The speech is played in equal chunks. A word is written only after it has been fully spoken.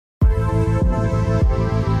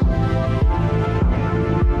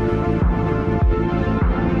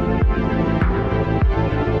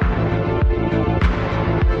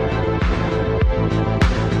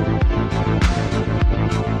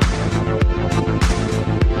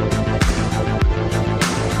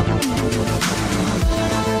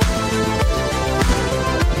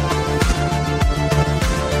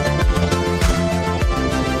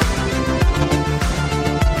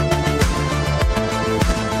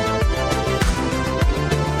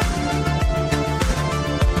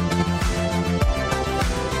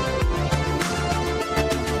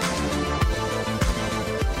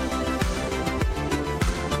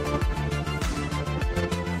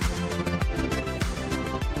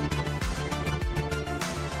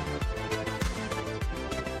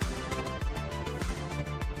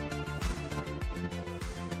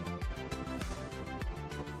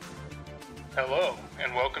Hello,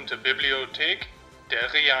 and welcome to Bibliothek der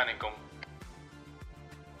Reinigung.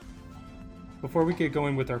 Before we get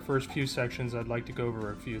going with our first few sections, I'd like to go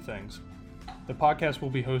over a few things. The podcast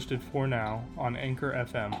will be hosted for now on Anchor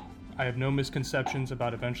FM. I have no misconceptions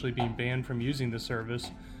about eventually being banned from using the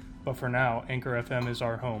service, but for now, Anchor FM is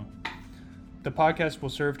our home. The podcast will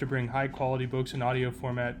serve to bring high-quality books in audio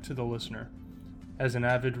format to the listener. As an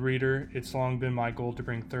avid reader, it's long been my goal to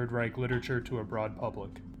bring Third Reich literature to a broad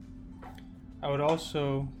public. I would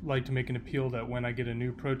also like to make an appeal that when I get a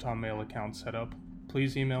new Proton Mail account set up,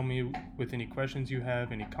 please email me with any questions you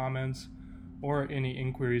have, any comments, or any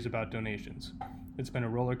inquiries about donations. It's been a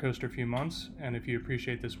roller coaster few months, and if you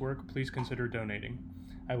appreciate this work, please consider donating.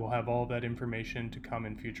 I will have all that information to come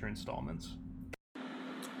in future installments.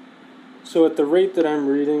 So at the rate that I'm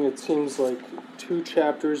reading, it seems like 2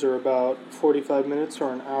 chapters are about 45 minutes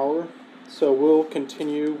or an hour. So we'll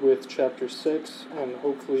continue with Chapter 6 and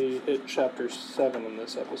hopefully hit Chapter 7 in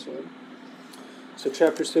this episode. So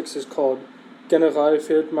Chapter 6 is called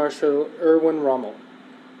Generalfeldmarschall Erwin Rommel.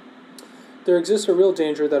 There exists a real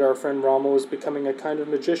danger that our friend Rommel is becoming a kind of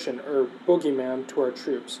magician or boogeyman to our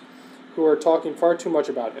troops, who are talking far too much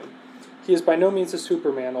about him. He is by no means a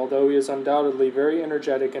Superman, although he is undoubtedly very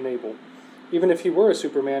energetic and able. Even if he were a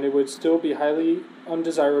Superman, it would still be highly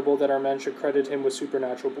undesirable that our men should credit him with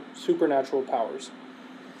supernatural powers.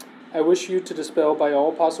 I wish you to dispel by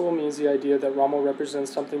all possible means the idea that Rommel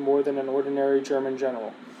represents something more than an ordinary German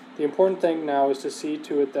general. The important thing now is to see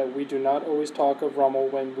to it that we do not always talk of Rommel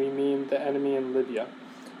when we mean the enemy in Libya.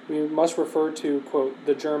 We must refer to, quote,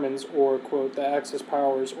 the Germans, or, quote, the Axis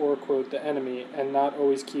powers, or, quote, the enemy, and not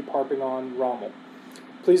always keep harping on Rommel.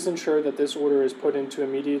 Please ensure that this order is put into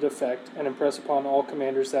immediate effect and impress upon all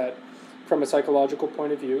commanders that, from a psychological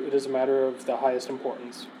point of view, it is a matter of the highest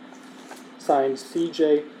importance. Signed,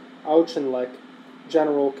 C.J. Auchinleck,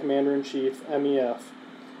 General, Commander-in-Chief, MEF.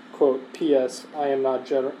 Quote, P.S. I am not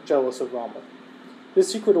jealous of Rommel.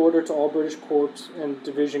 This secret order to all British corps and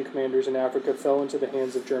division commanders in Africa fell into the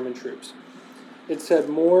hands of German troops. It said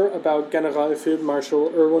more about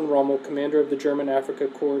Generalfeldmarschall Erwin Rommel, commander of the German Africa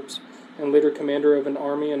Corps, and later commander of an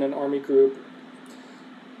army and an army group,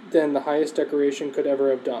 than the highest decoration could ever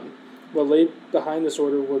have done. What lay behind this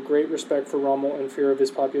order were great respect for Rommel and fear of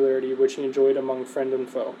his popularity, which he enjoyed among friend and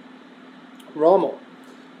foe. Rommel!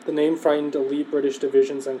 The name frightened elite British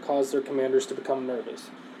divisions and caused their commanders to become nervous.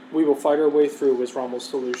 We will fight our way through was Rommel's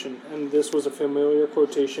solution, and this was a familiar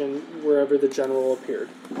quotation wherever the general appeared.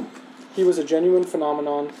 He was a genuine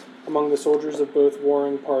phenomenon among the soldiers of both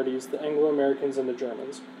warring parties, the Anglo-Americans and the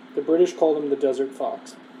Germans. The British called him the Desert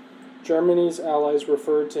Fox. Germany's allies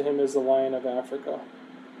referred to him as the Lion of Africa.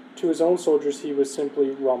 To his own soldiers, he was simply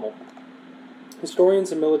Rommel.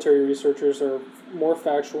 Historians and military researchers are more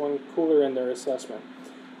factual and cooler in their assessment.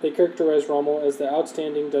 They characterize Rommel as the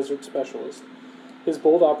outstanding desert specialist. His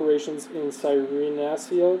bold operations in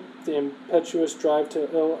Cyrenaica, the impetuous drive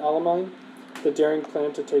to El Alamein, the daring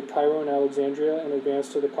plan to take Cairo and Alexandria and advance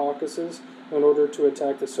to the Caucasus in order to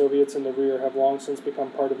attack the Soviets in the rear have long since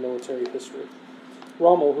become part of military history.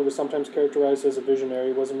 Rommel, who was sometimes characterized as a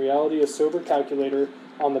visionary, was in reality a sober calculator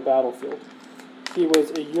on the battlefield. He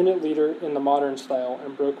was a unit leader in the modern style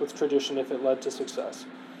and broke with tradition if it led to success.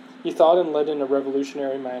 He thought and led in a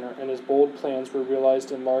revolutionary manner, and his bold plans were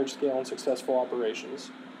realized in large-scale and successful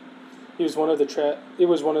operations. It was one of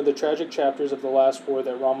the tragic chapters of the last war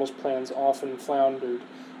that Rommel's plans often floundered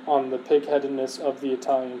on the pig-headedness of the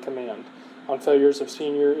Italian command, on failures of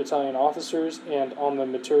senior Italian officers, and on the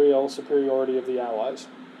material superiority of the Allies.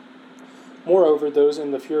 Moreover, those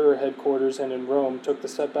in the Führer headquarters and in Rome took the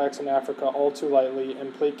setbacks in Africa all too lightly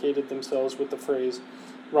and placated themselves with the phrase,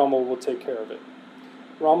 Rommel will take care of it.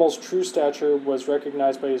 Rommel's true stature was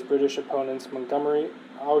recognized by his British opponents Montgomery,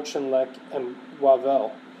 Auchinleck, and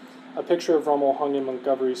Wavell. A picture of Rommel hung in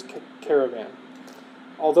Montgomery's caravan.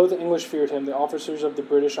 Although the English feared him, the officers of the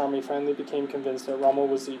British Army finally became convinced that Rommel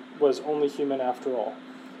was only human after all.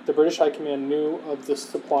 The British High Command knew of the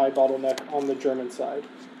supply bottleneck on the German side.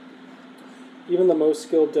 Even the most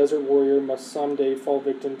skilled desert warrior must someday fall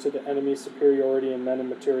victim to the enemy's superiority in men and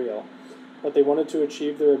material, but they wanted to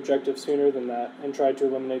achieve their objective sooner than that and tried to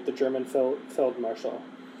eliminate the German Feldmarschall.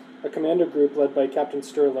 A commando group led by Captain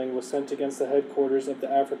Sterling was sent against the headquarters of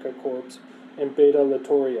the Africa Corps in Beta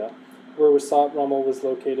Litoria, where it was thought Rommel was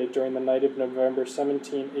located during the night of November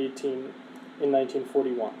 17-18 in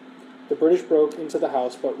 1941. The British broke into the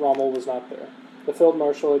house, but Rommel was not there. The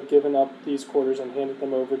Feldmarschall had given up these quarters and handed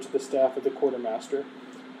them over to the staff of the quartermaster.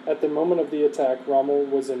 At the moment of the attack, Rommel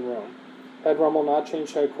was in Rome. Had Rommel not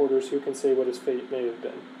changed headquarters, who can say what his fate may have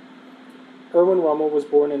been? Erwin Rommel was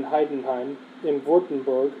born in Heidenheim in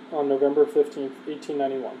Württemberg on November 15,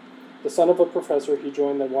 1891. The son of a professor, he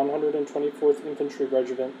joined the 124th Infantry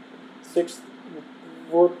Regiment, 6th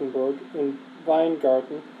Württemberg, in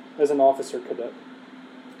Weingarten as an officer cadet.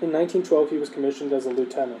 In 1912, he was commissioned as a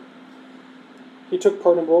lieutenant. He took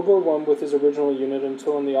part in World War I with his original unit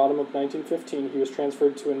until in the autumn of 1915 he was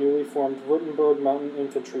transferred to a newly formed Württemberg Mountain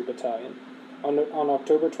Infantry Battalion. On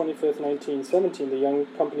October 25, 1917, the young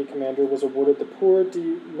company commander was awarded the Pour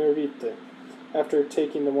de Mérite after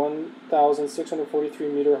taking the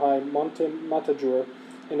 1,643-meter-high Monte Matajur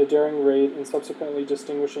in a daring raid and subsequently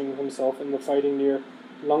distinguishing himself in the fighting near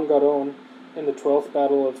Langaron in the 12th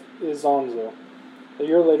Battle of Isonzo. A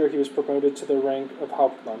year later, he was promoted to the rank of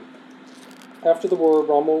Hauptmann. After the war,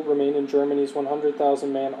 Rommel remained in Germany's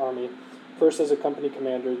 100,000-man army, first as a company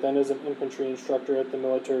commander, then as an infantry instructor at the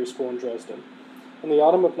military school in Dresden. In the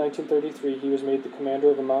autumn of 1933, he was made the commander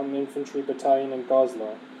of a mountain infantry battalion in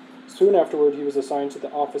Goslar. Soon afterward, he was assigned to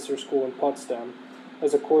the officer school in Potsdam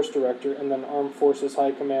as a course director and then Armed Forces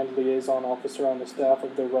High Command liaison officer on the staff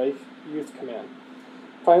of the Reich Youth Command.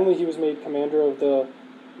 Finally, he was made commander of the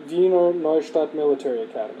Wiener Neustadt Military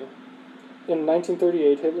Academy. In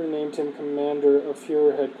 1938, Hitler named him commander of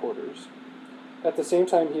Führer headquarters. At the same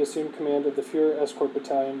time, he assumed command of the Führer Escort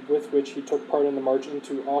Battalion, with which he took part in the march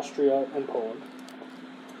into Austria and Poland.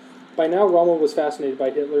 By now, Rommel was fascinated by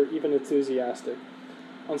Hitler, even enthusiastic.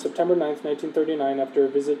 On September 9, 1939, after a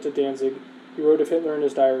visit to Danzig, he wrote of Hitler in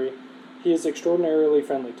his diary, "He is extraordinarily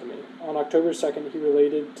friendly to me." On October 2nd, he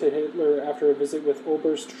related to Hitler after a visit with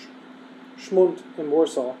Oberst Schmundt in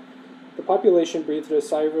Warsaw. The population breathed a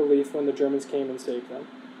sigh of relief when the Germans came and saved them.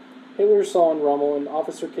 Hitler saw in Rommel an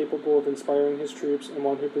officer capable of inspiring his troops and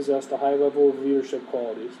one who possessed a high level of leadership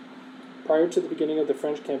qualities. Prior to the beginning of the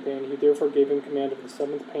French campaign, he therefore gave him command of the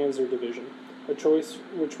 7th Panzer Division, a choice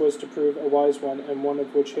which was to prove a wise one and one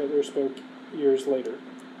of which Hitler spoke years later.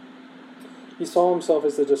 He saw himself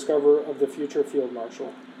as the discoverer of the future field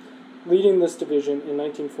marshal. Leading this division in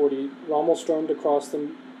 1940, Rommel stormed across the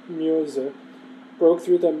Meuse, broke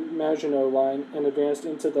through the Maginot Line, and advanced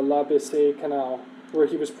into the La Bassée Canal, where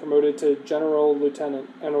he was promoted to general lieutenant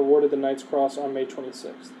and awarded the Knight's Cross on May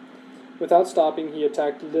 26th. Without stopping, he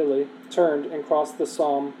attacked Lille, turned, and crossed the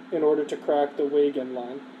Somme in order to crack the Wagen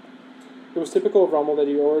line. It was typical of Rommel that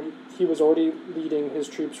he was already leading his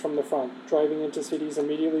troops from the front, driving into cities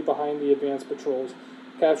immediately behind the advance patrols,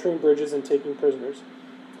 capturing bridges and taking prisoners.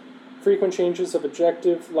 Frequent changes of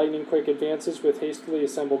objective, lightning-quick advances with hastily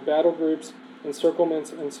assembled battle groups,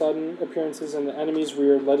 encirclements, and sudden appearances in the enemy's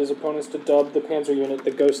rear led his opponents to dub the panzer unit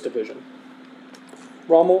the Ghost Division.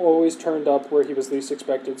 Rommel always turned up where he was least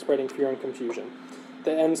expected, spreading fear and confusion.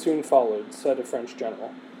 The end soon followed, said a French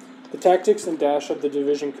general. The tactics and dash of the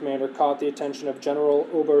division commander caught the attention of General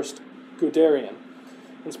Oberst Guderian,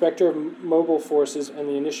 inspector of mobile forces and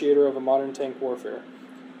the initiator of a modern tank warfare.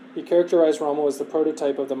 He characterized Rommel as the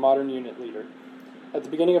prototype of the modern unit leader. At the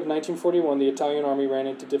beginning of 1941, the Italian army ran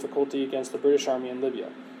into difficulty against the British army in Libya.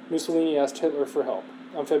 Mussolini asked Hitler for help.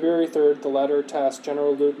 On February 3rd, the latter tasked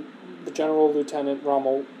the General Lieutenant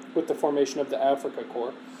Rommel with the formation of the Africa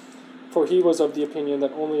Corps, for he was of the opinion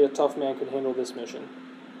that only a tough man could handle this mission.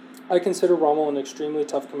 "I consider Rommel an extremely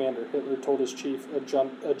tough commander," Hitler told his chief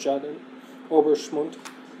adjutant, Oberst Schmundt.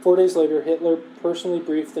 4 days later, Hitler personally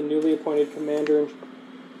briefed the newly appointed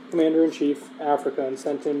Commander-in-Chief, Africa, and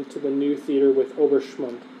sent him to the new theater with Oberst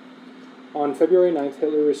Schmundt. On February 9th,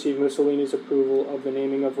 Hitler received Mussolini's approval of the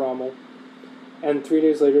naming of Rommel, and 3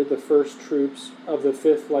 days later, the first troops of the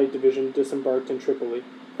 5th Light Division disembarked in Tripoli.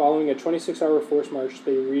 Following a 26-hour force march,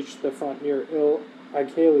 they reached the front near Il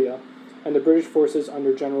Aghelia and the British forces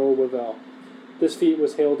under General Wavell. This feat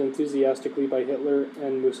was hailed enthusiastically by Hitler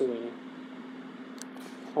and Mussolini.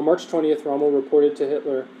 On March 20th, Rommel reported to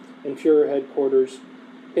Hitler in Führer headquarters.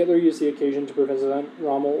 Hitler used the occasion to present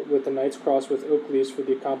Rommel with the Knight's Cross with Oak Leaves for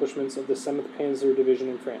the accomplishments of the 7th Panzer Division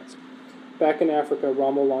in France. Back in Africa,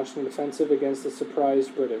 Rommel launched an offensive against the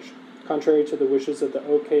surprised British, contrary to the wishes of the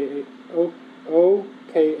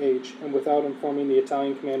OKH and without informing the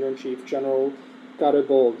Italian Commander-in-Chief, General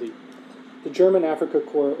Garibaldi. The German Africa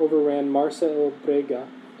Corps overran Marcel Brega,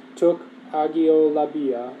 took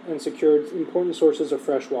Agiolabia, and secured important sources of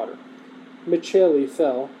fresh water. Miceli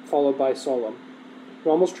fell, followed by Sollum.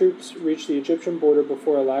 Rommel's troops reached the Egyptian border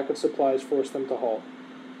before a lack of supplies forced them to halt.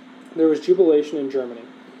 There was jubilation in Germany.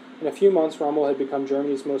 In a few months, Rommel had become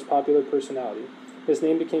Germany's most popular personality. His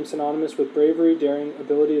name became synonymous with bravery, daring,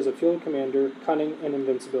 ability as a field commander, cunning, and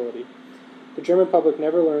invincibility. The German public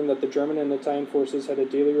never learned that the German and Italian forces had a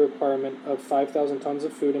daily requirement of 5,000 tons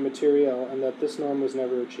of food and materiel, and that this norm was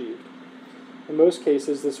never achieved. In most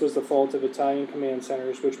cases, this was the fault of Italian command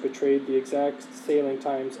centers, which betrayed the exact sailing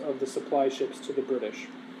times of the supply ships to the British.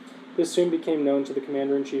 This soon became known to the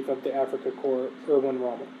commander-in-chief of the Africa Corps, Erwin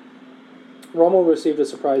Rommel. Rommel received a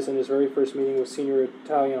surprise in his very first meeting with senior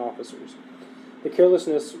Italian officers. The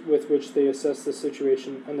carelessness with which they assessed the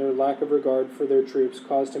situation and their lack of regard for their troops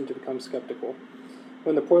caused him to become skeptical.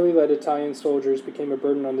 When the poorly led Italian soldiers became a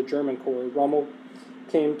burden on the German corps, Rommel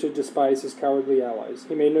came to despise his cowardly allies.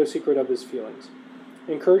 He made no secret of his feelings.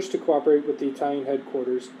 Encouraged to cooperate with the Italian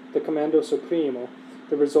headquarters, the Comando Supremo,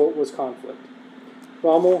 the result was conflict.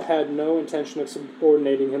 Rommel had no intention of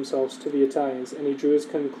subordinating himself to the Italians, and he drew his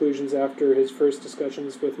conclusions after his first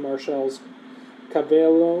discussions with Marshals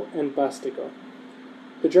Cavallo and Bastico.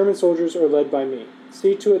 The German soldiers are led by me.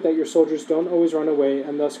 See to it that your soldiers don't always run away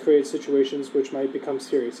and thus create situations which might become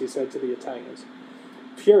serious, he said to the Italians.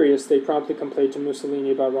 Furious, they promptly complained to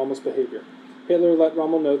Mussolini about Rommel's behavior. Hitler let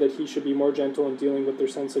Rommel know that he should be more gentle in dealing with their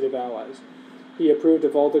sensitive allies. He approved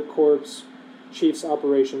of all the corps' chiefs'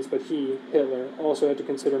 operations, but he, Hitler, also had to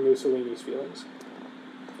consider Mussolini's feelings.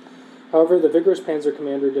 However, the vigorous panzer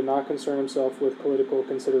commander did not concern himself with political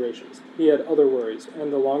considerations. He had other worries,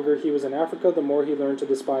 and the longer he was in Africa, the more he learned to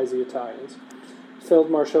despise the Italians.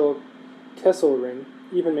 Feldmarschall Kesselring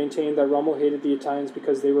even maintained that Rommel hated the Italians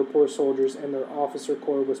because they were poor soldiers and their officer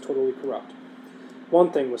corps was totally corrupt.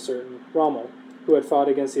 One thing was certain: Rommel, who had fought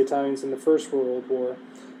against the Italians in the First World War,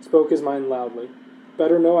 spoke his mind loudly.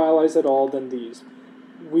 Better no allies at all than these.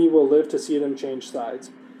 We will live to see them change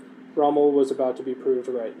sides. Rommel was about to be proved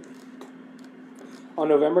right. On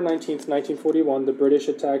November 19, 1941, the British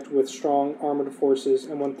attacked with strong armored forces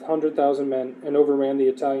and 100,000 men and overran the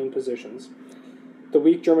Italian positions. The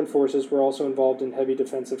weak German forces were also involved in heavy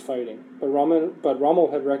defensive fighting, but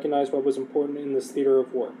Rommel had recognized what was important in this theater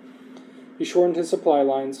of war. He shortened his supply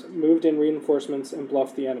lines, moved in reinforcements, and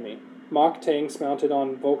bluffed the enemy. Mock tanks mounted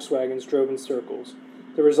on Volkswagens drove in circles.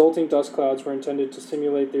 The resulting dust clouds were intended to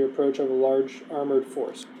simulate the approach of a large armored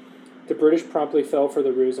force. The British promptly fell for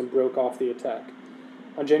the ruse and broke off the attack.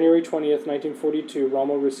 On January 20th, 1942,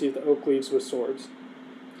 Rommel received the oak leaves with swords.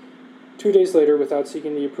 2 days later, without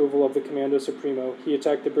seeking the approval of the Comando Supremo, he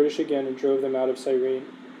attacked the British again and drove them out of Cyrenaica.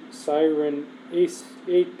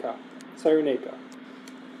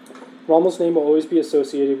 Rommel's name will always be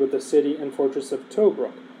associated with the city and fortress of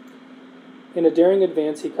Tobruk. In a daring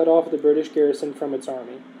advance, he cut off the British garrison from its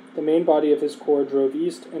army. The main body of his corps drove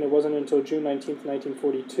east, and it wasn't until June 19,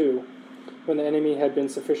 1942, when the enemy had been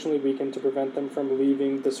sufficiently weakened to prevent them from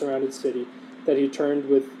leaving the surrounded city, that he turned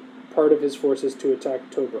with part of his forces to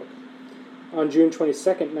attack Tobruk. On June 22,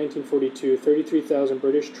 1942, 33,000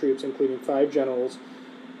 British troops, including 5 generals,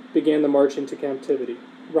 began the march into captivity.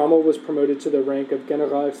 Rommel was promoted to the rank of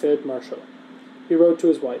Generalfeldmarschall. He wrote to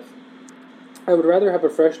his wife, "I would rather have a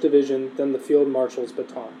fresh division than the field marshal's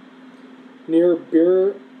baton." Near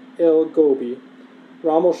Bir el Gobi,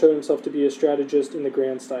 Rommel showed himself to be a strategist in the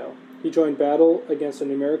grand style. He joined battle against a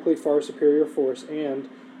numerically far superior force and,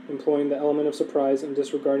 employing the element of surprise and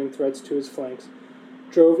disregarding threats to his flanks,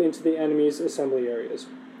 drove into the enemy's assembly areas.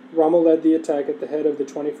 Rommel led the attack at the head of the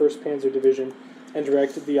 21st Panzer Division and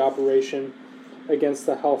directed the operation against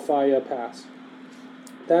the Halfaya Pass.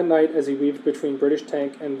 That night, as he weaved between British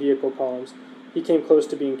tank and vehicle columns, he came close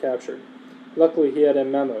to being captured. Luckily, he had a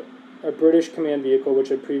Mammut, a British command vehicle which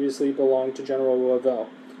had previously belonged to General Lavelle.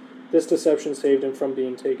 This deception saved him from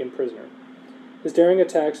being taken prisoner. His daring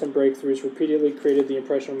attacks and breakthroughs repeatedly created the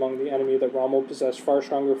impression among the enemy that Rommel possessed far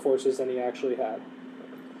stronger forces than he actually had.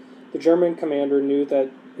 The German commander knew that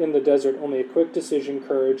in the desert only a quick decision,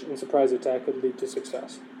 courage, and surprise attack could lead to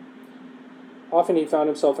success. Often he found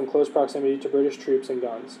himself in close proximity to British troops and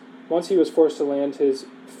guns. Once he was forced to land his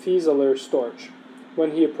Fieseler Storch.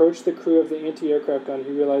 When he approached the crew of the anti-aircraft gun,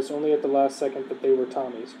 he realized only at the last second that they were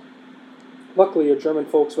Tommies. Luckily, a German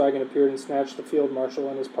Volkswagen appeared and snatched the field marshal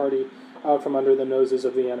and his party out from under the noses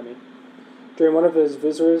of the enemy. During one of his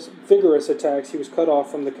vigorous attacks, he was cut off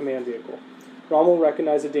from the command vehicle. Rommel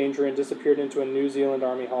recognized the danger and disappeared into a New Zealand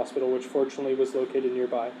Army hospital, which fortunately was located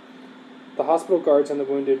nearby. The hospital guards and the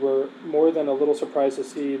wounded were more than a little surprised to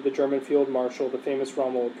see the German field marshal, the famous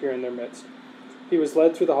Rommel, appear in their midst. He was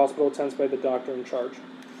led through the hospital tents by the doctor in charge.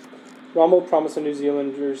 Rommel promised the New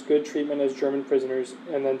Zealanders good treatment as German prisoners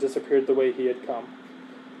and then disappeared the way he had come.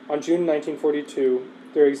 On June 1942,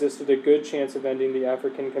 there existed a good chance of ending the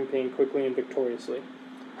African campaign quickly and victoriously,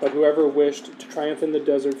 but whoever wished to triumph in the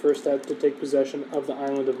desert first had to take possession of the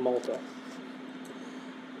island of Malta.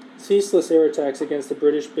 Ceaseless air attacks against the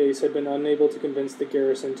British base had been unable to convince the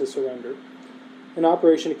garrison to surrender. An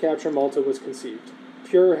operation to capture Malta was conceived.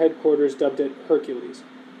 Führer headquarters dubbed it Hercules.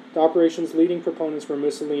 The operation's leading proponents were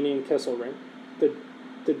Mussolini and Kesselring.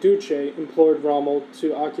 the Duce implored Rommel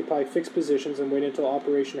to occupy fixed positions and wait until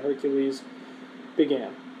Operation Hercules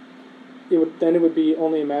began. It would be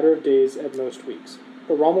only a matter of days, at most weeks.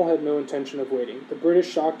 But Rommel had no intention of waiting. The British,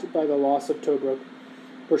 shocked by the loss of Tobruk,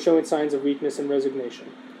 were showing signs of weakness and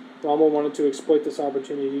resignation. Rommel wanted to exploit this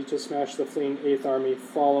opportunity to smash the fleeing Eighth Army,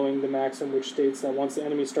 following the maxim which states that once the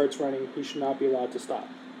enemy starts running, he should not be allowed to stop.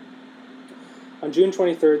 On June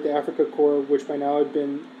 23rd, the Afrika Korps, which by now had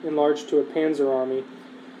been enlarged to a panzer army,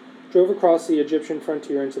 drove across the Egyptian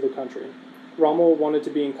frontier into the country. Rommel wanted to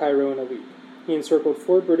be in Cairo in a week. He encircled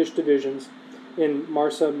 4 British divisions in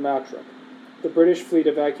Marsa Matruh. The British fleet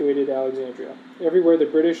evacuated Alexandria. Everywhere the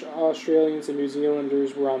British, Australians, and New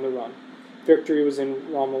Zealanders were on the run. Victory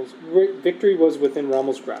was within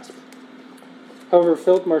Rommel's grasp. However,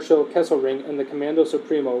 Feldmarschall Kesselring and the Commando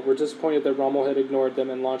Supremo were disappointed that Rommel had ignored them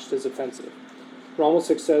and launched his offensive. Rommel's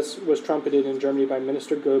success was trumpeted in Germany by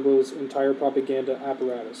Minister Goebbels' entire propaganda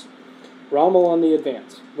apparatus. Rommel on the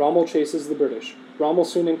advance. Rommel chases the British. Rommel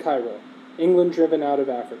soon in Cairo. England driven out of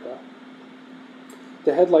Africa.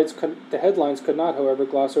 The headlines could not, however,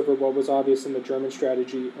 gloss over what was obvious in the German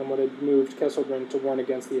strategy and what had moved Kesselring to warn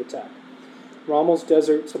against the attack. Rommel's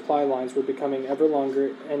desert supply lines were becoming ever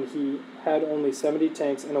longer, and he had only 70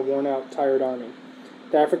 tanks and a worn-out, tired army.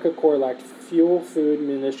 The Afrika Korps lacked fuel, food,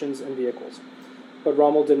 munitions, and vehicles. But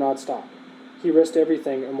Rommel did not stop. He risked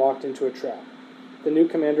everything and walked into a trap. The new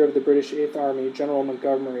commander of the British Eighth Army, General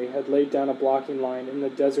Montgomery, had laid down a blocking line in the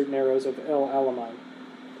desert narrows of El Alamein.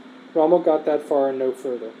 Rommel got that far and no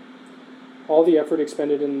further. All the effort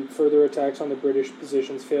expended in further attacks on the British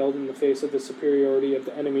positions failed in the face of the superiority of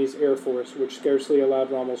the enemy's air force, which scarcely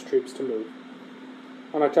allowed Rommel's troops to move.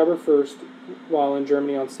 On October 1st, while in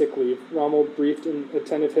Germany on sick leave, Rommel briefed an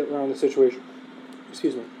attentive Hitler on the situation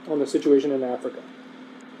in Africa.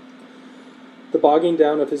 The bogging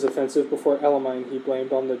down of his offensive before Alamein he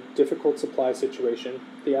blamed on the difficult supply situation,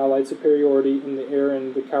 the Allied superiority in the air,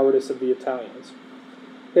 and the cowardice of the Italians.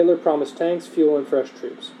 Hitler promised tanks, fuel, and fresh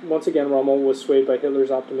troops. Once again, Rommel was swayed by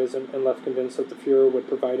Hitler's optimism and left convinced that the Führer would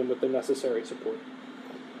provide him with the necessary support.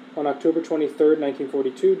 On October 23,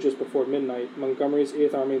 1942, just before midnight, Montgomery's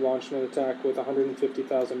Eighth Army launched an attack with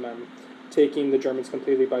 150,000 men, taking the Germans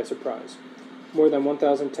completely by surprise. More than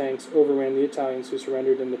 1,000 tanks overran the Italians, who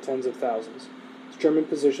surrendered in the tens of thousands. German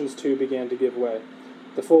positions, too, began to give way.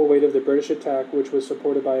 The full weight of the British attack, which was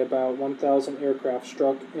supported by about 1,000 aircraft,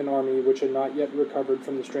 struck an army which had not yet recovered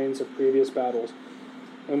from the strains of previous battles,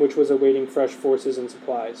 and which was awaiting fresh forces and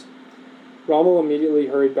supplies. Rommel immediately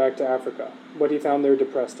hurried back to Africa. What he found there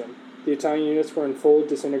depressed him. The Italian units were in full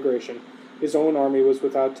disintegration. His own army was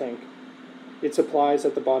without tank, its supplies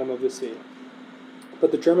at the bottom of the sea.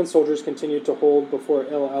 But the German soldiers continued to hold before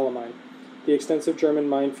El Alamein. The extensive German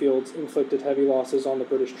minefields inflicted heavy losses on the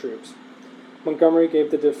British troops. Montgomery gave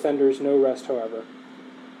the defenders no rest, however.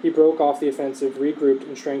 He broke off the offensive, regrouped,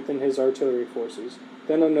 and strengthened his artillery forces.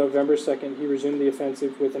 Then on November 2nd, he resumed the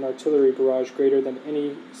offensive with an artillery barrage greater than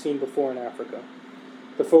any seen before in Africa.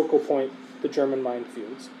 The focal point, the German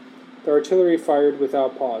minefields. The artillery fired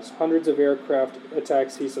without pause. Hundreds of aircraft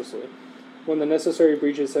attacked ceaselessly. When the necessary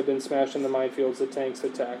breaches had been smashed in the minefields, the tanks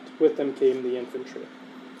attacked. With them came the infantry.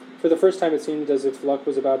 For the first time, it seemed as if luck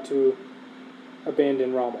was about to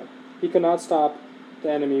abandon Rommel. He could not stop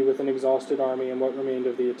the enemy with an exhausted army and what remained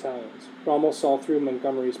of the Italians. Rommel saw through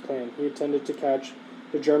Montgomery's plan. He intended to catch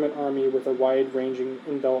the German army with a wide-ranging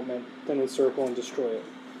envelopment, then encircle and destroy it.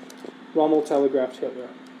 Rommel telegraphed Hitler,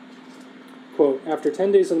 quote, "After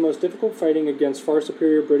 10 days of the most difficult fighting against far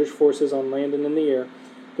superior British forces on land and in the air,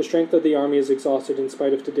 the strength of the army is exhausted in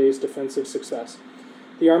spite of today's defensive success.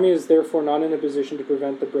 The army is therefore not in a position to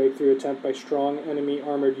prevent the breakthrough attempt by strong enemy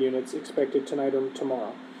armored units expected tonight or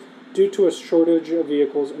tomorrow. Due to a shortage of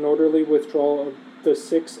vehicles, an orderly withdrawal of the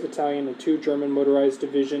 6 Italian and 2 German motorized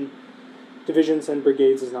divisions and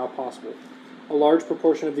brigades is not possible. A large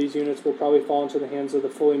proportion of these units will probably fall into the hands of the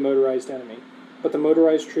fully motorized enemy. But the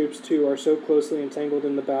motorized troops, too, are so closely entangled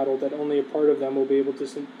in the battle that only a part of them will be able to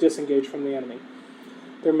disengage from the enemy.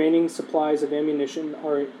 The remaining supplies of ammunition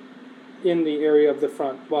are in the area of the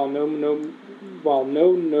front, while no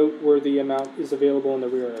noteworthy amount is available in the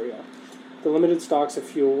rear area. The limited stocks of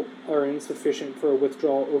fuel are insufficient for a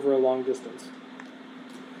withdrawal over a long distance.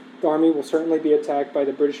 The army will certainly be attacked by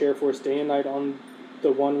the British Air Force day and night on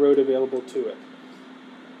the one road available to it.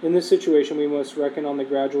 In this situation, we must reckon on the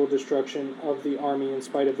gradual destruction of the army in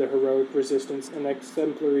spite of the heroic resistance and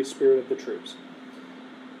exemplary spirit of the troops."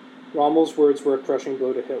 Rommel's words were a crushing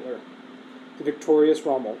blow to Hitler. The victorious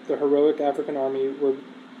Rommel, the heroic African army were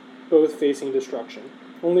both facing destruction.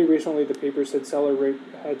 Only recently the papers had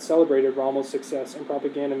celebrated Rommel's success, and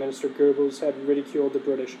propaganda minister Goebbels had ridiculed the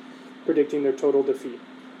British, predicting their total defeat.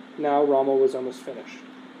 Now Rommel was almost finished.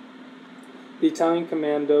 The Italian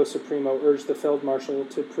Commando Supremo urged the Feldmarschall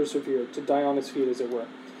to persevere, to die on his feet, as it were.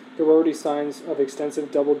 There were already signs of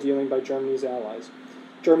extensive double-dealing by Germany's allies.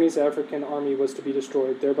 Germany's African army was to be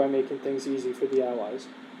destroyed, thereby making things easy for the Allies.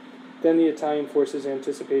 Then the Italian forces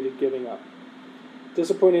anticipated giving up.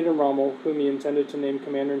 Disappointed in Rommel, whom he intended to name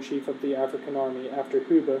commander-in-chief of the African army after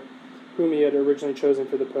Hube, whom he had originally chosen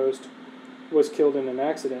for the post, was killed in an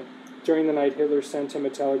accident, during the night Hitler sent him a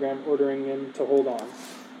telegram ordering him to hold on.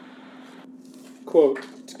 Quote,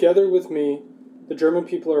 "Together with me, the German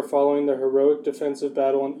people are following the heroic defensive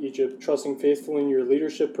battle in Egypt, trusting faithfully in your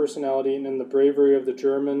leadership, personality, and in the bravery of the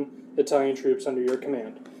German-Italian troops under your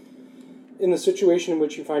command. In the situation in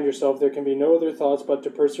which you find yourself, there can be no other thoughts but to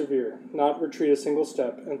persevere, not retreat a single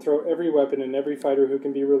step, and throw every weapon and every fighter who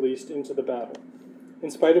can be released into the battle. In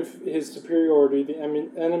spite of his superiority, the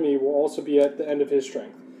enemy will also be at the end of his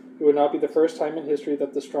strength. It would not be the first time in history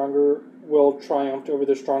that the stronger will triumph over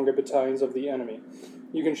the stronger battalions of the enemy.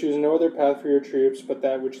 You can choose no other path for your troops but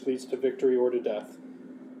that which leads to victory or to death."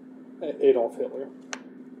 Adolf Hitler.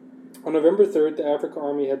 On November 3rd, the African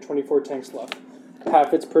army had 24 tanks left.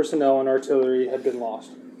 Half its personnel and artillery had been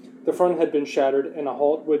lost. The front had been shattered, and a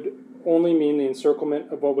halt would only mean the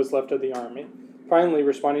encirclement of what was left of the army. Finally,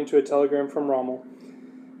 responding to a telegram from Rommel,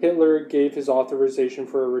 Hitler gave his authorization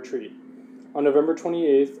for a retreat. On November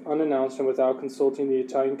 28th, unannounced and without consulting the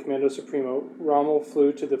Italian Commando Supremo, Rommel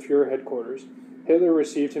flew to the Fuhrer headquarters. Hitler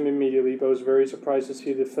received him immediately, but was very surprised to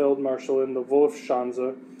see the Feldmarschall in the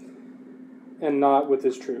Wolfschanze and not with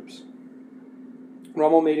his troops.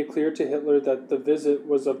 Rommel made it clear to Hitler that the visit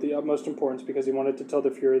was of the utmost importance because he wanted to tell the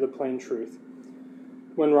Fuhrer the plain truth.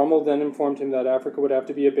 When Rommel then informed him that Africa would have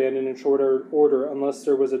to be abandoned in short order unless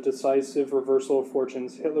there was a decisive reversal of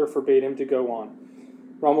fortunes, Hitler forbade him to go on.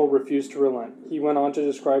 Rommel refused to relent. He went on to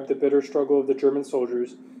describe the bitter struggle of the German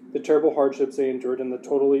soldiers, the terrible hardships they endured, and the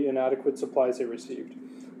totally inadequate supplies they received.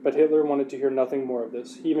 But Hitler wanted to hear nothing more of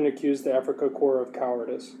this. He even accused the Afrika Korps of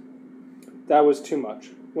cowardice. That was too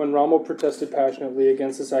much. When Rommel protested passionately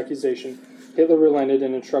against this accusation, Hitler relented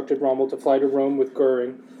and instructed Rommel to fly to Rome with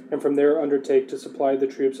Goering, and from there undertake to supply the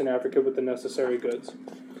troops in Africa with the necessary goods.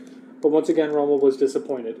 But once again Rommel was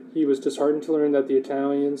disappointed. He was disheartened to learn that the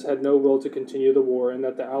Italians had no will to continue the war, and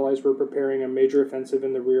that the Allies were preparing a major offensive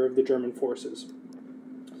in the rear of the German forces.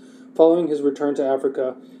 Following his return to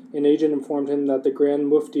Africa, an agent informed him that the Grand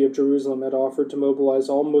Mufti of Jerusalem had offered to mobilize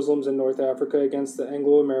all Muslims in North Africa against the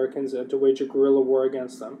Anglo-Americans and to wage a guerrilla war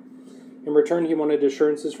against them. In return, he wanted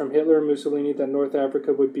assurances from Hitler and Mussolini that North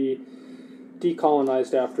Africa would be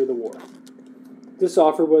decolonized after the war. This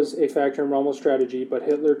offer was a factor in Rommel's strategy, but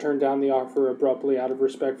Hitler turned down the offer abruptly out of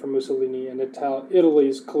respect for Mussolini and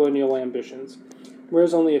Italy's colonial ambitions.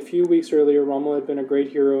 Whereas only a few weeks earlier Rommel had been a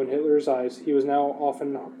great hero in Hitler's eyes, he was now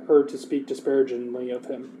often heard to speak disparagingly of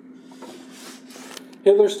him.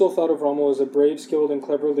 Hitler still thought of Rommel as a brave, skilled, and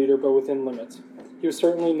clever leader, but within limits. He was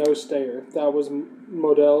certainly no stayer. That was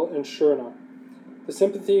Model and Schörner. The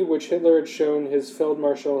sympathy which Hitler had shown his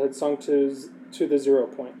Feldmarschall had sunk to the 0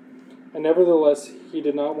 point, and nevertheless he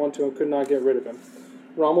did not want to and could not get rid of him.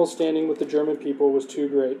 Rommel's standing with the German people was too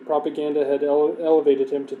great. Propaganda had elevated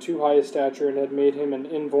him to too high a stature and had made him an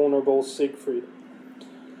invulnerable Siegfried.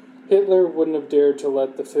 Hitler wouldn't have dared to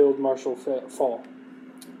let the Feldmarschall fall.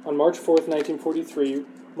 On March 4th, 1943,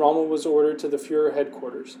 Rommel was ordered to the Fuhrer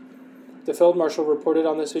headquarters. The Feldmarschall reported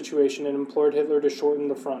on the situation and implored Hitler to shorten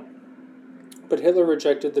the front. But Hitler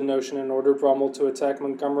rejected the notion and ordered Rommel to attack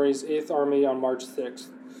Montgomery's 8th Army on March 6th.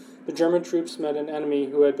 The German troops met an enemy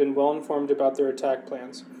who had been well informed about their attack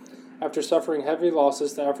plans. After suffering heavy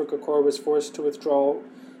losses, the Afrika Korps was forced to withdraw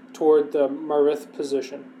toward the Mareth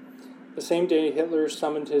position. The same day, Hitler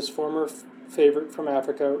summoned his former favorite from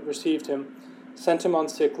Africa, received him, sent him on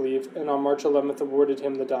sick leave, and on March 11th awarded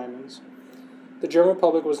him the diamonds. The German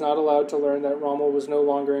public was not allowed to learn that Rommel was no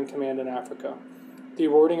longer in command in Africa. The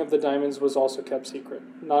awarding of the diamonds was also kept secret.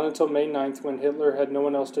 Not until May 9th, when Hitler had no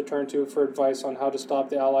one else to turn to for advice on how to stop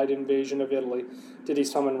the Allied invasion of Italy, did he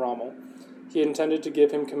summon Rommel. He intended to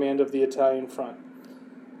give him command of the Italian front.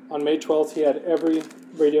 On May 12th, he had every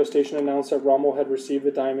radio station announce that Rommel had received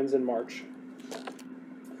the diamonds in March.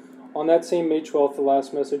 On that same May 12th, the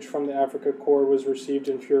last message from the Afrika Korps was received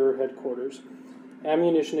in Fuhrer headquarters.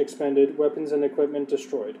 Ammunition expended, weapons and equipment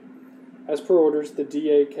destroyed. As per orders, the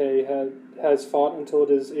DAK has fought until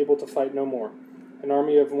it is able to fight no more. An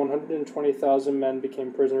army of 120,000 men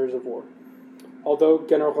became prisoners of war. Although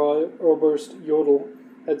Generaloberst Jodl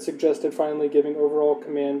had suggested finally giving overall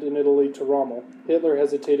command in Italy to Rommel. Hitler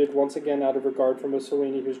hesitated once again out of regard for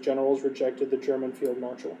Mussolini, whose generals rejected the German field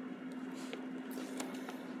marshal.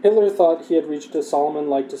 Hitler thought he had reached a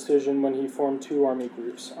Solomon-like decision when he formed two army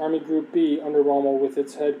groups. Army Group B under Rommel with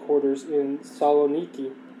its headquarters in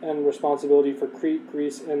Saloniki and responsibility for Crete,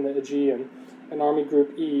 Greece, and the Aegean, and Army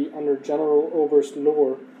Group E under General Oberst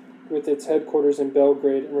Lohr with its headquarters in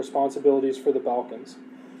Belgrade and responsibilities for the Balkans.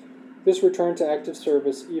 This return to active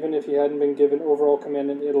service, even if he hadn't been given overall command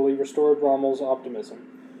in Italy, restored Rommel's optimism.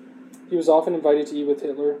 He was often invited to eat with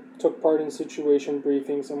Hitler, took part in situation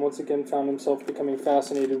briefings, and once again found himself becoming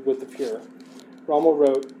fascinated with the Fuhrer. Rommel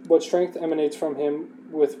wrote, "What strength emanates from him,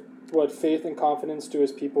 with what faith and confidence do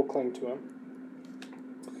his people cling to him."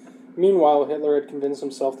 Meanwhile, Hitler had convinced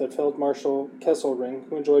himself that Feldmarschall Kesselring,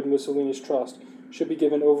 who enjoyed Mussolini's trust, should be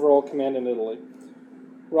given overall command in Italy.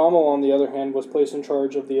 Rommel, on the other hand, was placed in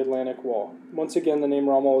charge of the Atlantic Wall. Once again, the name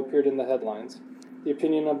Rommel appeared in the headlines. The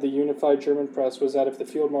opinion of the unified German press was that if the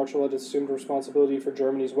field marshal had assumed responsibility for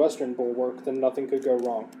Germany's western bulwark, then nothing could go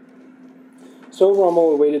wrong. So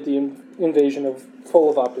Rommel awaited the invasion full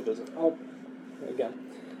of optimism.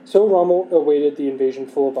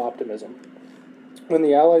 When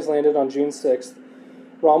the Allies landed on June 6th,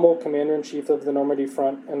 Rommel, commander-in-chief of the Normandy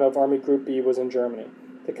Front and of Army Group B, was in Germany.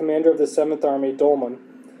 The commander of the 7th Army, Dollmann,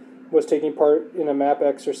 was taking part in a map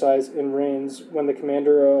exercise in Reims when the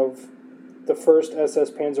commander of the 1st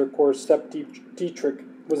SS Panzer Corps, Sepp Dietrich,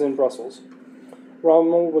 was in Brussels.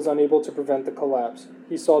 Rommel was unable to prevent the collapse.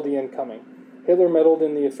 He saw the end coming. Hitler meddled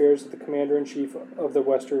in the affairs of the commander-in-chief of the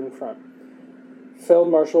Western Front.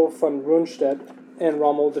 Feldmarschall von Rundstedt and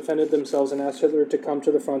Rommel defended themselves and asked Hitler to come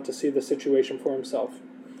to the front to see the situation for himself.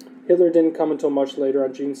 Hitler didn't come until much later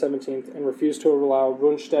on June 17th and refused to allow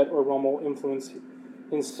Rundstedt or Rommel influence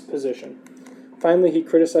his position. Finally, he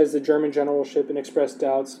criticized the German generalship and expressed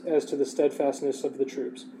doubts as to the steadfastness of the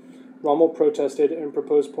troops. Rommel protested and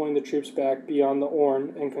proposed pulling the troops back beyond the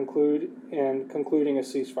Orne and concluding a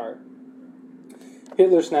ceasefire.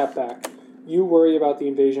 Hitler snapped back. "You worry about the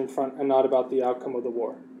invasion front and not about the outcome of the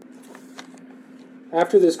war."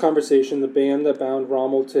 After this conversation, the band that bound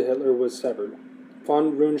Rommel to Hitler was severed.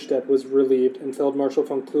 Von Rundstedt was relieved, and Feldmarschall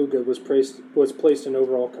von Kluge was placed in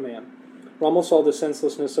overall command. Rommel saw the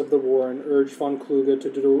senselessness of the war and urged von Kluge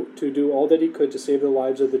to do all that he could to save the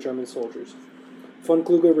lives of the German soldiers. Von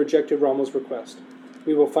Kluge rejected Rommel's request.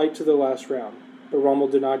 "We will fight to the last round." But Rommel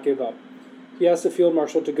did not give up. He asked the field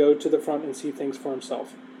marshal to go to the front and see things for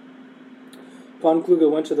himself. Von Kluge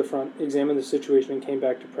went to the front, examined the situation, and came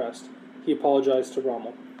back depressed. He apologized to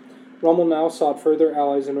Rommel. Rommel now sought further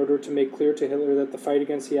allies in order to make clear to Hitler that the fight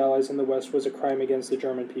against the Allies in the West was a crime against the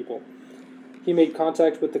German people. He made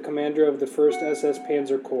contact with the commander of the 1st SS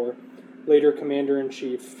Panzer Corps, later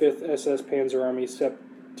Commander-in-Chief, 5th SS Panzer Army, Sepp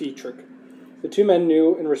Dietrich. The two men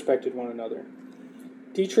knew and respected one another.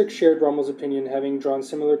 Dietrich shared Rommel's opinion, having drawn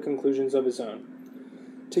similar conclusions of his own.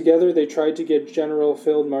 Together, they tried to get General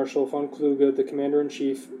Feldmarschall von Kluge, the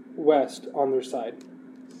Commander-in-Chief, West, on their side.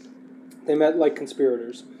 They met like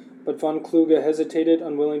conspirators, but von Kluge hesitated,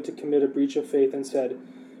 unwilling to commit a breach of faith, and said,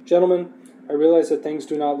 "Gentlemen, I realize that things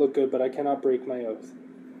do not look good, but I cannot break my oath."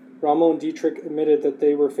 Rommel and Dietrich admitted that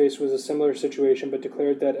they were faced with a similar situation, but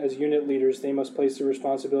declared that as unit leaders they must place the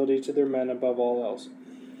responsibility to their men above all else.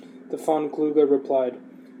 The von Kluge replied,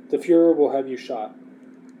 "The Fuhrer will have you shot."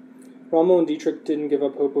 Rommel and Dietrich didn't give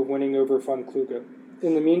up hope of winning over von Kluge.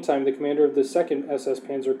 In the meantime, the commander of the 2nd SS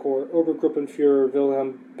Panzer Corps, Obergruppenführer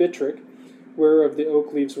Wilhelm Bittrich, wearer of the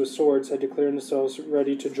oak leaves with swords, had declared themselves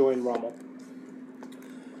ready to join Rommel.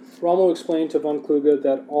 Rommel explained to von Kluge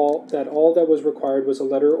that all that was required was a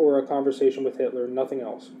letter or a conversation with Hitler, nothing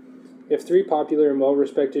else. If 3 popular and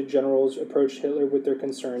well-respected generals approached Hitler with their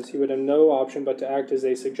concerns, he would have no option but to act as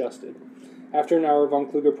they suggested. After an hour, von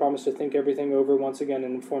Kluge promised to think everything over once again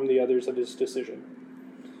and inform the others of his decision.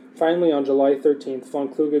 Finally, on July 13th, von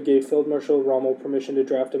Kluge gave Feldmarschall Rommel permission to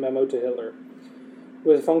draft a memo to Hitler.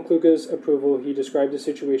 With von Kluge's approval, he described the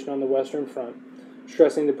situation on the Western Front,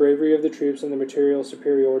 stressing the bravery of the troops and the material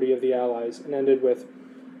superiority of the Allies, and ended with,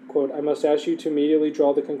 quote, "I must ask you to immediately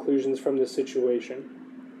draw the conclusions from this situation.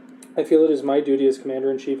 I feel it is my duty as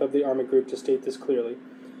Commander-in-Chief of the Army Group to state this clearly."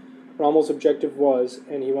 Rommel's objective was,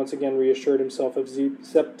 and he once again reassured himself of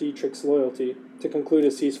Sepp Dietrich's loyalty, to conclude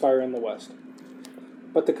a ceasefire in the West.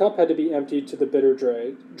 But the cup had to be emptied to the bitter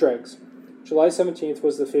dregs. July 17th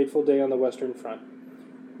was the fateful day on the Western Front.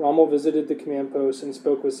 Rommel visited the command post and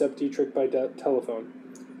spoke with Sepp Dietrich by telephone.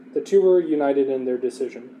 The two were united in their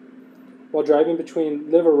decision. While driving between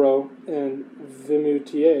Livarot and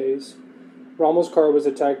Vimoutiers, Rommel's car was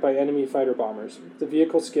attacked by enemy fighter bombers. The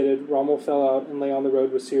vehicle skidded, Rommel fell out and lay on the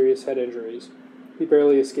road with serious head injuries. He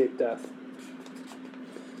barely escaped death.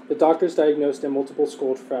 The doctors diagnosed a multiple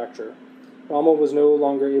skull fracture. Rommel was no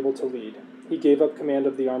longer able to lead. He gave up command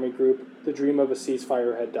of the army group. The dream of a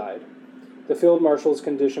ceasefire had died. The field marshal's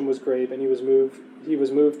condition was grave, and he was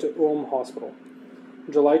moved to Ulm Hospital.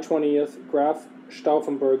 On July 20th, Graf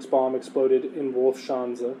Stauffenberg's bomb exploded in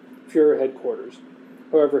Wolfschanze, Führer headquarters.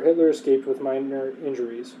 However, Hitler escaped with minor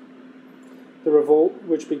injuries. The revolt,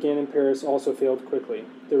 which began in Paris, also failed quickly.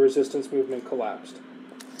 The resistance movement collapsed.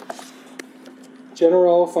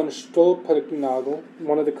 General von Stolpnagel,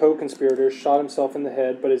 one of the co-conspirators, shot himself in the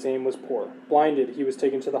head, but his aim was poor. Blinded, he was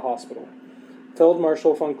taken to the hospital.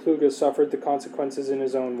 Feldmarschall von Kluge suffered the consequences in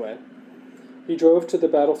his own way. He drove to the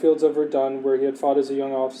battlefields of Verdun, where he had fought as a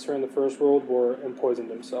young officer in the First World War, and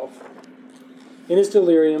poisoned himself. In his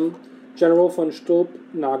delirium, General von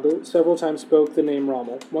Stolpnagel several times spoke the name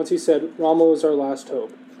Rommel. Once he said, "Rommel is our last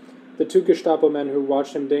hope." The two Gestapo men who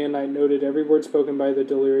watched him day and night noted every word spoken by the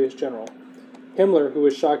delirious general. Himmler, who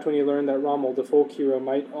was shocked when he learned that Rommel, the folk hero,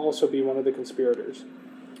 might also be one of the conspirators.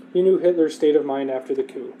 He knew Hitler's state of mind after the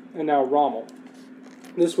coup. And now Rommel.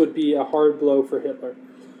 This would be a hard blow for Hitler.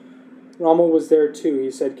 Rommel was there too,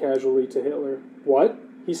 he said casually to Hitler. "What?"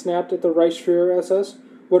 he snapped at the Reichsführer SS.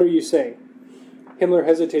 "What are you saying?" Himmler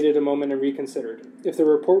hesitated a moment and reconsidered. If the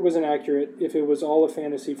report was inaccurate, if it was all a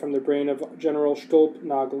fantasy from the brain of General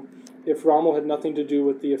Stolpnagel, if Rommel had nothing to do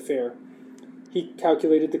with the affair, he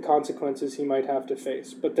calculated the consequences he might have to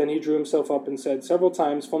face. But then he drew himself up and said, "Several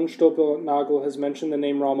times von Stolpnagel has mentioned the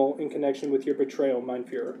name Rommel in connection with your betrayal, mein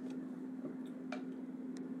Führer."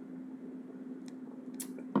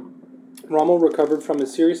 Rommel recovered from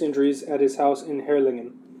his serious injuries at his house in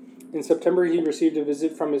Herrlingen. In September, he received a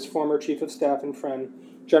visit from his former chief of staff and friend,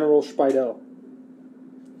 General Speidel.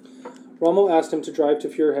 Rommel asked him to drive to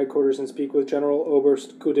Führer headquarters and speak with General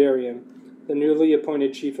Oberst Guderian, the newly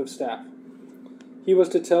appointed chief of staff. He was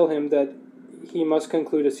to tell him that he must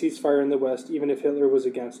conclude a ceasefire in the West, even if Hitler was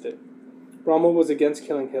against it. Rommel was against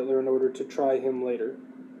killing Hitler in order to try him later.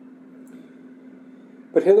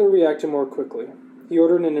 But Hitler reacted more quickly. He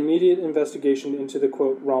ordered an immediate investigation into the,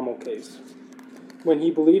 quote, Rommel case. When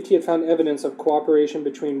he believed he had found evidence of cooperation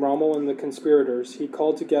between Rommel and the conspirators, he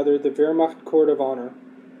called together the Wehrmacht Court of Honor,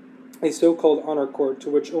 a so-called honor court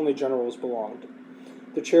to which only generals belonged.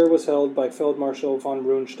 The chair was held by Feldmarschall von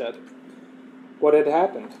Rundstedt. What had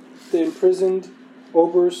happened? The imprisoned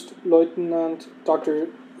Oberstleutnant Dr.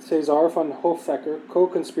 Cäsar von Hofecker,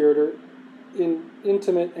 co-conspirator,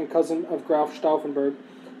 intimate and cousin of Graf Stauffenberg,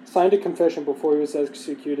 signed a confession before he was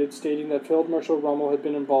executed, stating that Feldmarschall Rommel had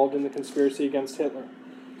been involved in the conspiracy against Hitler.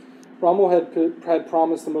 Rommel had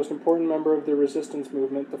promised the most important member of the resistance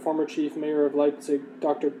movement, the former chief mayor of Leipzig,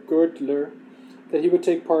 Dr. Gürtler, that he would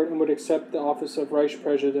take part and would accept the office of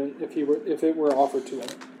Reichspräsident if it were offered to him.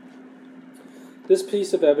 This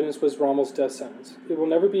piece of evidence was Rommel's death sentence. It will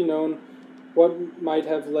never be known what might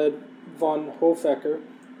have led von Hofecker,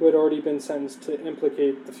 who had already been sentenced, to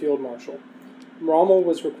implicate the field marshal. Rommel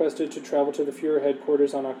was requested to travel to the Führer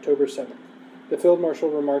headquarters on October 7th. The field marshal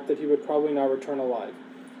remarked that he would probably not return alive.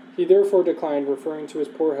 He therefore declined, referring to his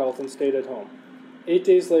poor health, and stayed at home. 8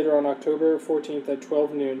 days later, on October 14th at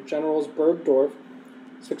 12 noon, Generals Burgdorf,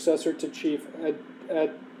 successor to Chief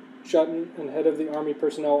Adjutant and head of the Army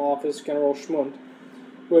Personnel Office, General Schmundt,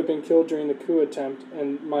 who had been killed during the coup attempt,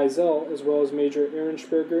 and Meisel, as well as Major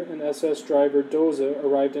Ehrensperger and SS driver Dose,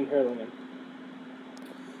 arrived in Herrlingen.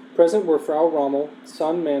 Present were Frau Rommel,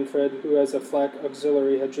 son Manfred, who as a flak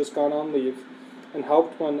auxiliary had just gone on leave, and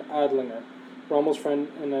Hauptmann Adlinger, Rommel's friend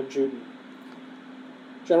and adjutant.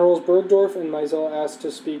 Generals Burgdorf and Meisel asked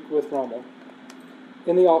to speak with Rommel.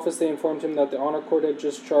 In the office, they informed him that the honor court had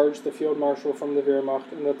discharged the field marshal from the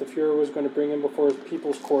Wehrmacht and that the Führer was going to bring him before the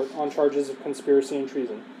People's Court on charges of conspiracy and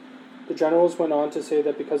treason. The generals went on to say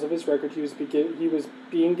that because of his record, he was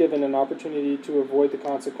being given an opportunity to avoid the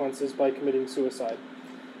consequences by committing suicide.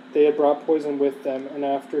 They had brought poison with them, and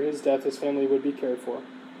after his death, his family would be cared for.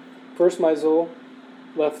 First Meisel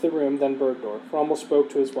left the room, then Burgdorf. Rommel spoke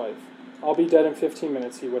to his wife. "I'll be dead in 15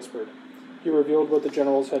 minutes, he whispered. He revealed what the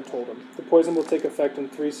generals had told him. The poison will take effect in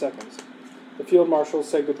 3 seconds. The field marshal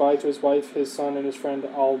said goodbye to his wife, his son, and his friend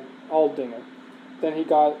Aldinger. Then he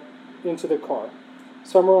got into the car.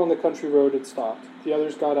 Somewhere on the country road it stopped. The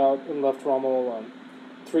others got out and left Rommel alone.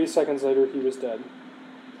 3 seconds later he was dead.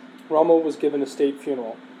 Rommel was given a state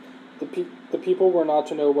funeral. The people were not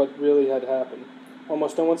to know what really had happened.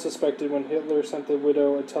 Almost no one suspected when Hitler sent the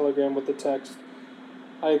widow a telegram with the text,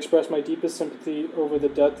 "I express my deepest sympathy over the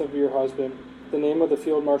death of your husband. The name of the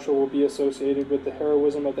field marshal will be associated with the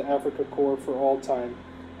heroism of the Afrika Korps for all time,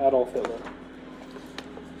 Adolf Hitler.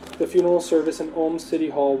 The funeral service in Ulm City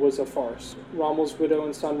Hall was a farce. Rommel's widow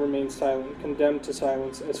and son remained silent, condemned to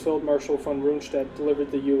silence, as Field Marshal von Rundstedt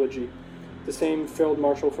delivered the eulogy, the same Field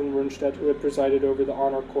Marshal von Rundstedt who had presided over the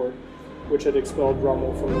honor court, which had expelled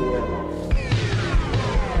Rommel from the Wehrmacht.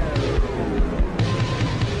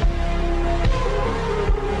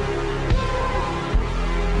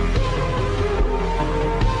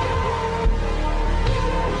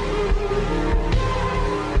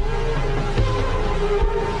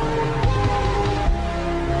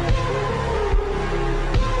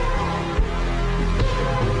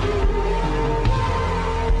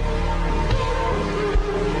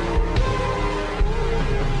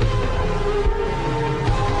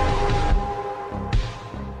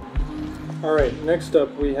 Alright, next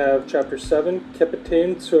up we have Chapter 7,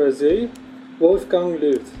 Kapitän zur See, Wolfgang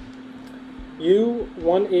Luth.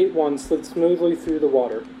 U-181 slid smoothly through the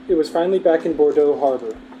water. It was finally back in Bordeaux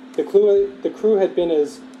harbor. The crew had been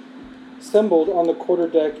assembled on the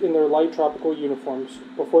quarterdeck in their light tropical uniforms.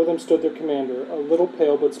 Before them stood their commander, a little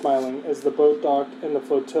pale but smiling, as the boat docked and the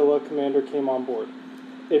flotilla commander came on board.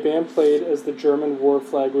 A band played as the German war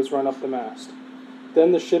flag was run up the mast.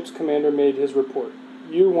 Then the ship's commander made his report.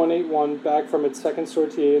 U-181, back from its second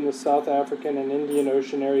sortie in the South African and Indian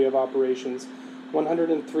Ocean area of operations,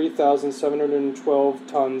 103,712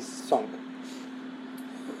 tons sunk.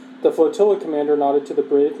 The flotilla commander nodded to the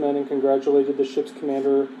brave men and congratulated the ship's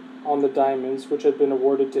commander on the diamonds, which had been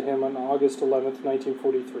awarded to him on August 11,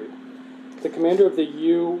 1943. The commander of the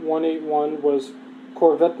U-181 was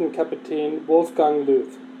Korvettenkapitän Wolfgang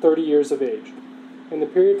Luth, 30 years of age. In the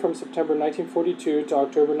period from September 1942 to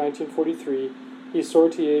October 1943, he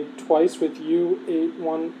sortied twice with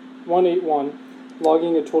U-181,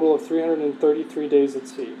 logging a total of 333 days at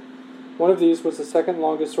sea. One of these was the second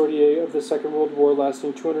longest sortie of the Second World War,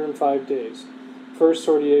 lasting 205 days. First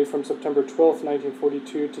sortie from September 12,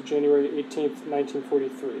 1942 to January 18,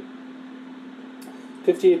 1943.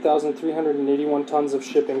 58,381 tons of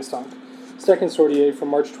shipping sunk. Second sortie from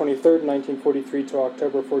March 23, 1943 to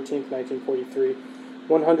October 14, 1943.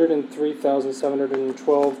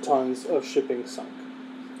 103,712 tons of shipping sunk.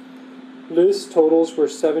 Luth's totals were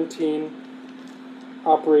 17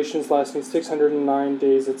 operations lasting 609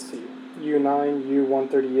 days at sea. U-9,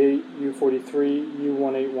 U-138, U-43,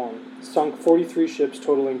 U-181. Sunk 43 ships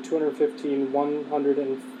totaling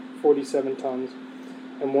 147 tons,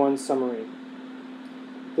 and one submarine.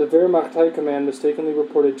 The Wehrmacht High Command mistakenly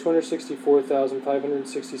reported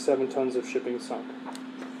 264,567 tons of shipping sunk.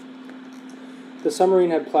 The submarine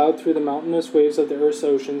had plowed through the mountainous waves of the Earth's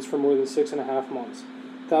oceans for more than 6.5 months.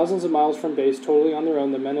 Thousands of miles from base, totally on their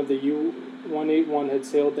own, the men of the U-181 had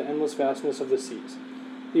sailed the endless vastness of the seas.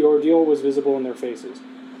 The ordeal was visible in their faces.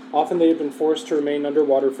 Often they had been forced to remain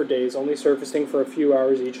underwater for days, only surfacing for a few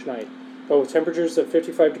hours each night. But with temperatures of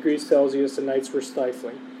 55 degrees Celsius, the nights were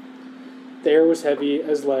stifling. The air was heavy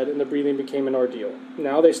as lead, and the breathing became an ordeal.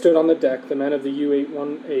 Now they stood on the deck, the men of the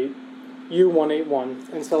U-181,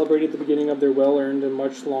 and celebrated the beginning of their well-earned and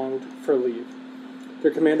much-longed-for leave.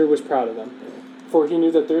 Their commander was proud of them, for he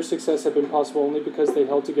knew that their success had been possible only because they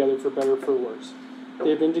held together for better or for worse. They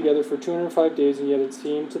had been together for 205 days, and yet it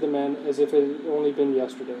seemed to the men as if it had only been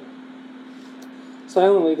yesterday.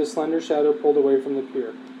 Silently, the slender shadow pulled away from the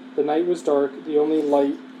pier. The night was dark, the only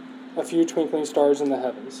light a few twinkling stars in the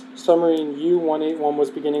heavens. Submarine U-181 was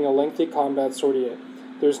beginning a lengthy combat sortie.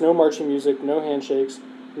 There was no marching music, no handshakes,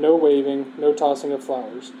 no waving, no tossing of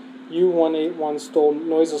flowers. U-181 stole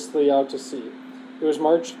noiselessly out to sea. It was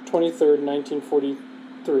March 23,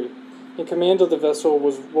 1943. In command of the vessel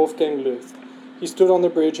was Wolfgang Luth. He stood on the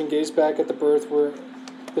bridge and gazed back at the berth where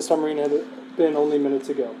the submarine had been only minutes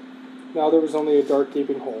ago. Now there was only a dark,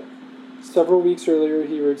 gaping hole. Several weeks earlier,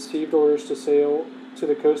 he received orders to sail to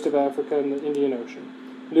the coast of Africa and the Indian Ocean.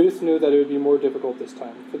 Luth knew that it would be more difficult this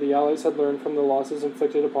time, for the Allies had learned from the losses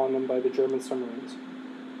inflicted upon them by the German submarines.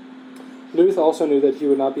 Luth also knew that he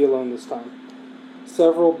would not be alone this time.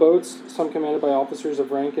 Several boats, some commanded by officers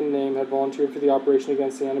of rank and name, had volunteered for the operation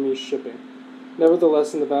against the enemy's shipping.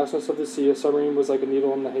 Nevertheless, in the vastness of the sea, a submarine was like a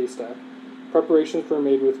needle in the haystack. Preparations were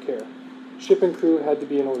made with care. Ship and crew had to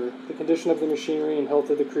be in order. The condition of the machinery and health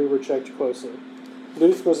of the crew were checked closely.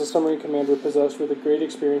 Luth was a submarine commander possessed with a great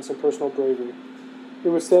experience and personal bravery. It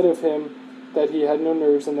was said of him that he had no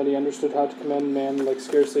nerves and that he understood how to command a man like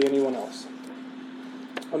scarcely anyone else.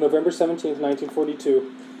 On November 17,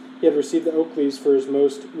 1942, he had received the oak leaves for his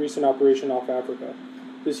most recent operation off Africa.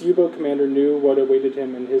 This U-boat commander knew what awaited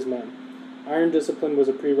him and his men. Iron discipline was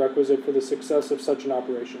a prerequisite for the success of such an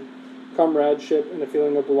operation. Comradeship and a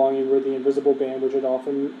feeling of belonging were the invisible band which had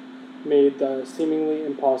often made the seemingly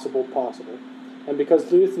impossible possible. And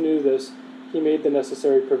because Luth knew this, he made the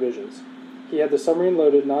necessary provisions. He had the submarine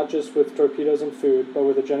loaded not just with torpedoes and food, but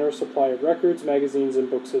with a generous supply of records, magazines, and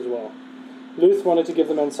books as well. Luth wanted to give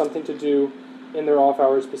the men something to do in their off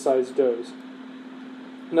hours besides doze.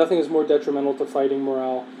 Nothing is more detrimental to fighting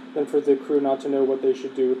morale than for the crew not to know what they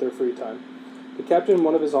should do with their free time. The captain and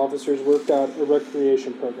one of his officers worked out a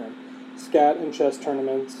recreation program: scat and chess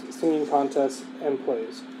tournaments, singing contests, and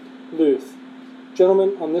plays. Luth: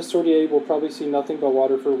 "Gentlemen, on this sortie we'll probably see nothing but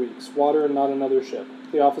water for weeks. Water and not another ship."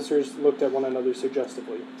 The officers looked at one another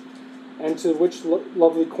suggestively. "And to which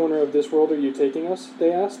lovely corner of this world are you taking us?"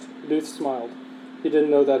 they asked. Luth smiled. He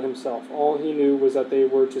didn't know that himself. All he knew was that they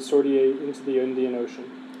were to sortie into the Indian Ocean.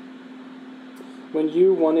 When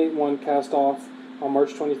U-181 cast off on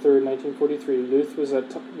March 23, 1943, Luth was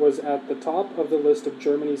at the top of the list of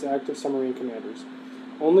Germany's active submarine commanders.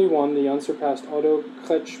 Only one, the unsurpassed Otto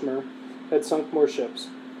Kretschmer, had sunk more ships.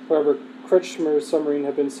 However, Kretschmer's submarine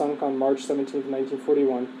had been sunk on March 17,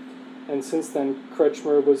 1941, and since then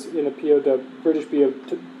Kretschmer was in a British POW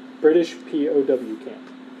camp.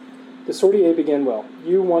 The sortie began well.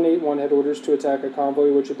 U-181 had orders to attack a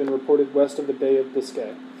convoy which had been reported west of the Bay of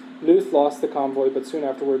Biscay. Luth lost the convoy, but soon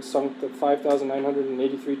afterwards sunk the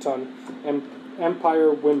 5,983-ton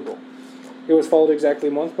Empire Wimble. It was followed exactly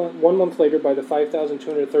 1 month later by the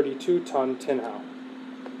 5,232-ton Tinhow.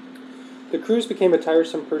 The cruise became a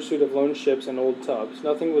tiresome pursuit of lone ships and old tubs.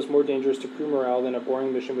 Nothing was more dangerous to crew morale than a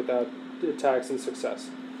boring mission without attacks and success.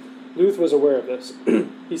 Luth was aware of this.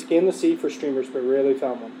 He scanned the sea for streamers, but rarely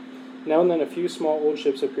found one. Now and then a few small old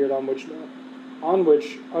ships appeared on which,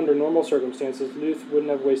 under normal circumstances, Luth wouldn't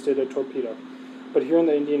have wasted a torpedo. But here in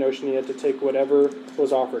the Indian Ocean he had to take whatever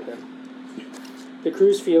was offered him. The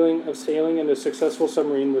crew's feeling of sailing in a successful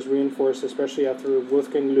submarine was reinforced, especially after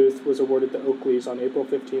Wolfgang Luth was awarded the Oakleys on April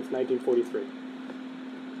 15,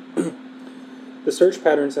 1943. The search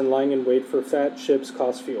patterns and lying in wait for fat ships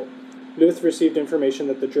cost fuel. Luth received information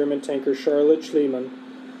that the German tanker Charlotte Schliemann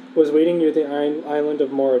was waiting near the island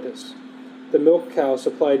of Mauritius. The Milk Cow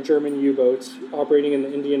supplied German U-boats operating in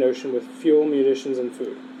the Indian Ocean with fuel, munitions, and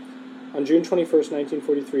food. On June 21,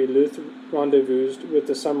 1943, Luth rendezvoused with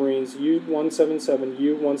the submarines U-177,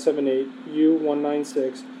 U-178,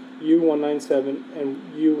 U-196, U-197, and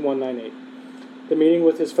U-198. The meeting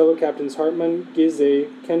with his fellow captains Hartmann, Gizeh,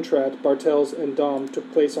 Kentrat, Bartels, and Dahm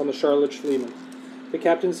took place on the Charlotte Schliemann. The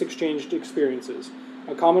captains exchanged experiences.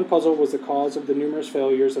 A common puzzle was the cause of the numerous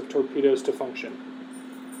failures of torpedoes to function.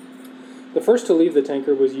 The first to leave the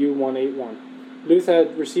tanker was U-181. Luth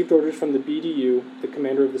had received orders from the BDU, the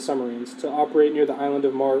commander of the submarines, to operate near the island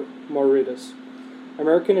of Mauritius.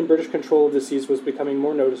 American and British control of the seas was becoming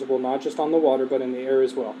more noticeable not just on the water but in the air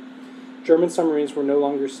as well. German submarines were no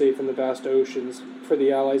longer safe in the vast oceans, for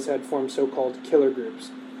the Allies had formed so-called killer groups,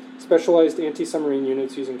 specialized anti-submarine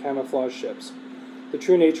units using camouflage ships. The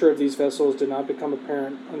true nature of these vessels did not become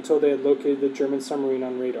apparent until they had located the German submarine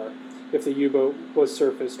on radar, if the U-boat was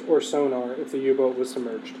surfaced, or sonar if the U-boat was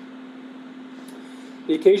submerged.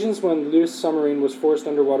 The occasions when Luth's submarine was forced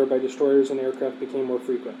underwater by destroyers and aircraft became more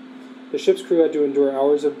frequent. The ship's crew had to endure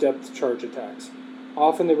hours of depth charge attacks.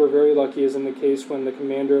 Often they were very lucky, as in the case when the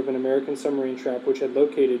commander of an American submarine trap which had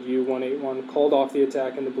located U-181 called off the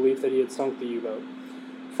attack in the belief that he had sunk the U-boat.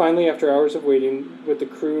 Finally, after hours of waiting, with the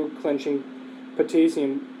crew clenching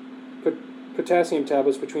potassium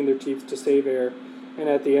tablets between their teeth to save air, and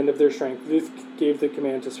at the end of their strength, Luth gave the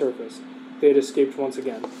command to surface. They had escaped once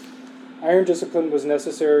again. Iron discipline was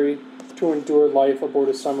necessary to endure life aboard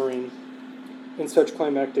a submarine in such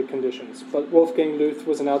climactic conditions, but Wolfgang Luth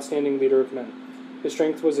was an outstanding leader of men. His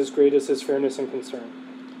strength was as great as his fairness and concern.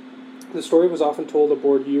 The story was often told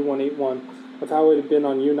aboard U-181 of how it had been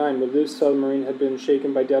on U-9 when Luth's submarine had been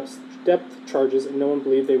shaken by depth charges and no one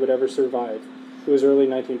believed they would ever survive. It was early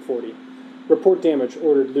 1940. "Report damage,"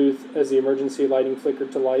 ordered Luth as the emergency lighting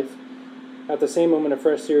flickered to life. At the same moment, a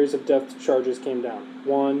fresh series of depth charges came down.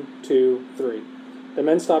 1, 2, 3. The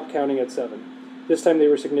men stopped counting at 7. This time they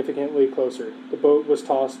were significantly closer. The boat was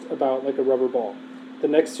tossed about like a rubber ball. The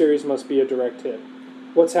next series must be a direct hit.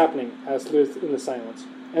 "What's happening?" asked Luth in the silence.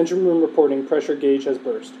 "Engine room reporting, pressure gauge has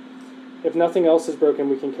burst." If nothing else is broken,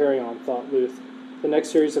 we can carry on, thought Luth. The next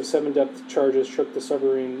series of 7 depth charges shook the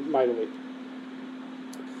submarine mightily.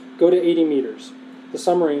 "Go to 80 meters. The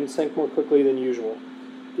submarine sank more quickly than usual.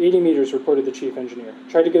 80 meters, reported the chief engineer.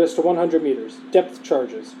 "Try to get us to 100 meters. Depth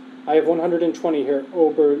charges." "I have 120, Herr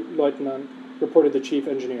Oberleutnant," reported the chief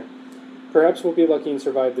engineer. "Perhaps we'll be lucky and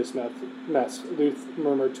survive this mess," Luth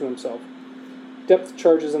murmured to himself. Depth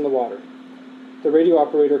charges in the water. The radio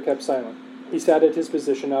operator kept silent. He sat at his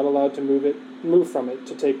position, not allowed to move from it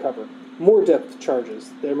to take cover. More depth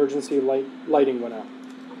charges. The emergency lighting went out.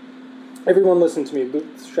 Everyone listen to me,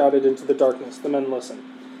 Luth shouted into the darkness. The men listened.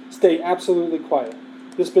 Stay absolutely quiet.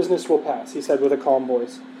 This business will pass, he said with a calm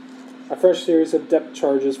voice. A fresh series of depth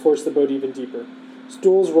charges forced the boat even deeper.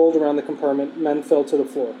 Stools rolled around the compartment. Men fell to the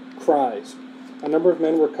floor. Cries. A number of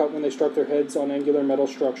men were cut when they struck their heads on angular metal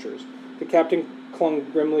structures. The captain clung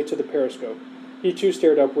grimly to the periscope. He too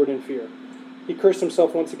stared upward in fear. He cursed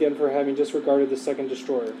himself once again for having disregarded the second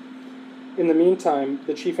destroyer. In the meantime,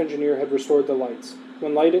 the chief engineer had restored the lights.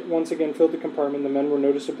 When light once again filled the compartment, the men were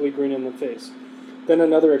noticeably green in the face. Then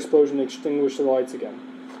another explosion extinguished the lights again.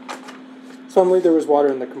 Suddenly there was water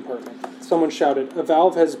in the compartment. Someone shouted, "A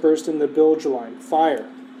valve has burst in the bilge line. Fire!"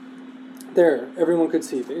 There, everyone could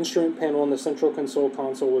see, the instrument panel on the central console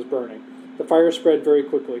was burning. The fire spread very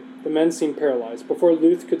quickly. The men seemed paralyzed. Before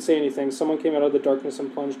Luth could say anything, someone came out of the darkness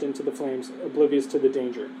and plunged into the flames, oblivious to the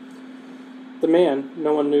danger. The man,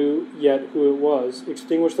 no one knew yet who it was,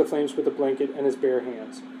 extinguished the flames with a blanket and his bare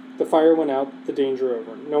hands. The fire went out, the danger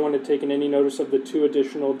over. No one had taken any notice of the 2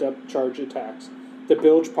 additional depth charge attacks. The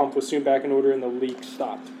bilge pump was soon back in order and the leak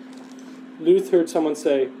stopped. Luth heard someone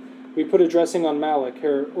say, "We put a dressing on Malik,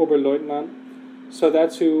 Herr Oberleutnant." So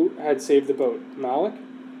that's who had saved the boat. Malik?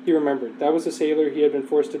 He remembered. That was the sailor he had been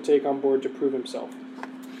forced to take on board to prove himself.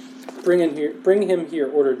 Bring him here,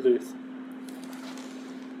 ordered Luth,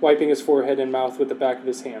 wiping his forehead and mouth with the back of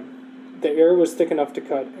his hand. The air was thick enough to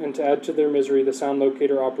cut, and to add to their misery, the sound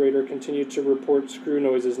locator operator continued to report screw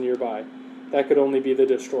noises nearby. That could only be the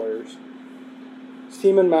destroyers.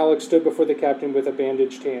 Seaman Malik stood before the captain with a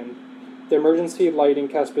bandaged hand. The emergency lighting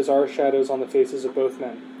cast bizarre shadows on the faces of both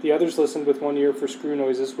men. The others listened with one ear for screw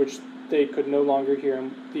noises, which they could no longer hear,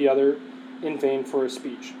 and the other in vain for a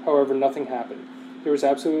speech. However, nothing happened. There was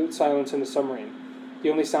absolute silence in the submarine. The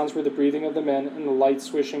only sounds were the breathing of the men and the light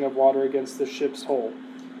swishing of water against the ship's hull.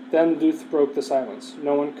 Then Luth broke the silence.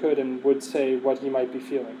 No one could and would say what he might be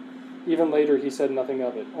feeling. Even later he said nothing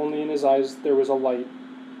of it. Only in his eyes there was a light,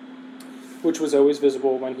 which was always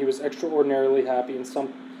visible when he was extraordinarily happy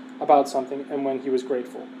about something and when he was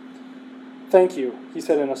grateful. "Thank you," he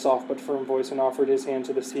said in a soft but firm voice and offered his hand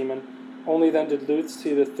to the seaman. Only then did Luth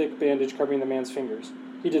see the thick bandage covering the man's fingers.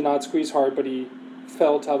 He did not squeeze hard, but he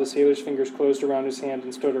felt how the sailor's fingers closed around his hand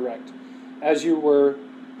and stood erect. "As you were,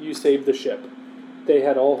 you saved the ship." They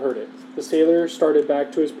had all heard it. The sailor started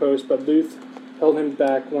back to his post, but Luth held him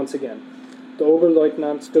back once again. The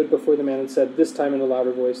Oberleutnant stood before the man and said, this time in a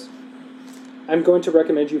louder voice, "I'm going to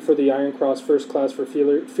recommend you for the Iron Cross First Class for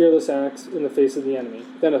fearless acts in the face of the enemy."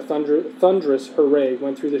 Then a thunderous hooray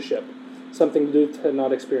went through the ship, something Luth had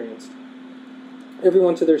not experienced.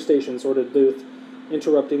 "Everyone to their stations," ordered Luth,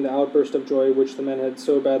 interrupting the outburst of joy which the men had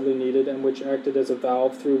so badly needed and which acted as a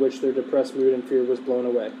valve through which their depressed mood and fear was blown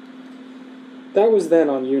away. That was then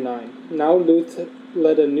on U-9. Now Luth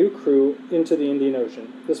led a new crew into the Indian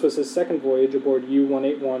Ocean. This was his second voyage aboard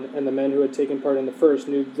U-181, and the men who had taken part in the first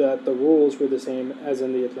knew that the rules were the same as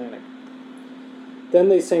in the Atlantic. Then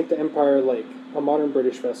they sank the Empire Lake, a modern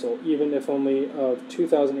British vessel, even if only of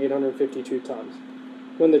 2,852 tons.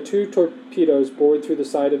 When the 2 torpedoes bored through the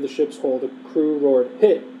side of the ship's hull, the crew roared,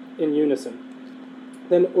 "Hit!" in unison.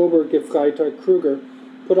 Then Obergefreiter Kruger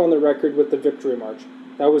put on the record with the Victory March.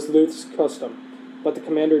 That was Luth's custom, but the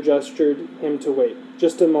commander gestured him to wait.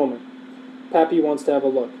 "Just a moment. Pappy wants to have a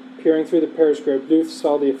look." Peering through the periscope, Luth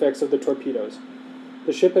saw the effects of the torpedoes.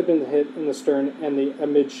 The ship had been hit in the stern and the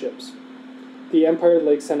amidships. The Empire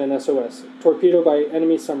Lake sent an SOS, torpedo by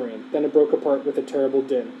enemy submarine, then it broke apart with a terrible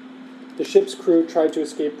din. The ship's crew tried to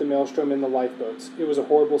escape the maelstrom in the lifeboats. It was a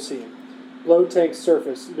horrible scene. "Blow tanks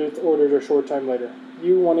surface," Luth ordered a short time later.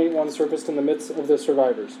 U-181 surfaced in the midst of the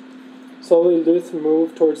survivors. Slowly, Luth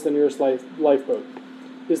moved towards the nearest lifeboat.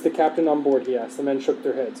 "Is the captain on board?" he asked. The men shook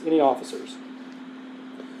their heads. "Any officers?"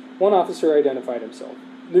 One officer identified himself.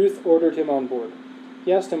 Luth ordered him on board.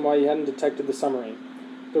 He asked him why he hadn't detected the submarine.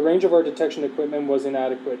 "The range of our detection equipment was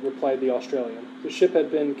inadequate," replied the Australian. "The ship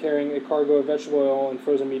had been carrying a cargo of vegetable oil and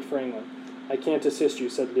frozen meat for England." "I can't assist you,"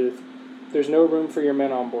 said Luth. "There's no room for your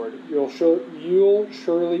men on board. You'll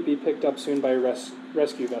surely be picked up soon by a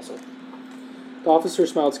rescue vessel." The officer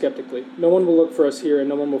smiled skeptically. "No one will look for us here, and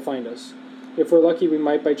no one will find us. If we're lucky, we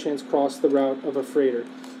might by chance cross the route of a freighter."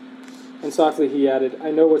 And softly he added, "I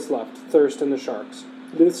know what's left, thirst and the sharks."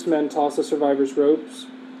 Luth's men tossed the survivors ropes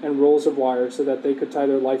and rolls of wire so that they could tie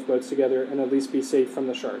their lifeboats together and at least be safe from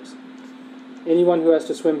the sharks. "Anyone who has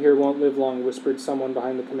to swim here won't live long," whispered someone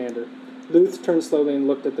behind the commander. Luth turned slowly and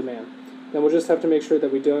looked at the man. "Then we'll just have to make sure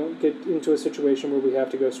that we don't get into a situation where we have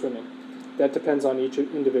to go swimming. That depends on each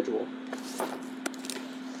individual."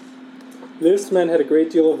 Luth's men had a great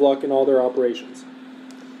deal of luck in all their operations.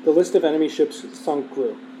 The list of enemy ships sunk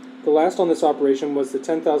grew. The last on this operation was the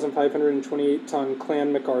 10,528-ton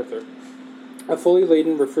Clan MacArthur, a fully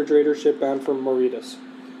laden refrigerator ship bound for Mauritius.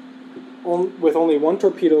 With only one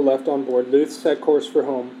torpedo left on board, Luth set course for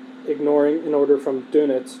home, ignoring an order from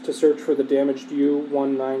Dönitz to search for the damaged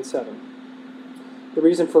U-197. The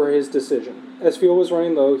reason for his decision: as fuel was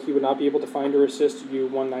running low, he would not be able to find or assist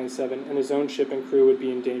U-197, and his own ship and crew would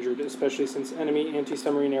be endangered, especially since enemy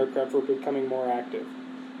anti-submarine aircraft were becoming more active.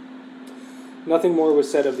 Nothing more was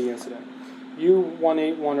said of the incident.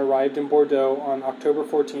 U-181 arrived in Bordeaux on October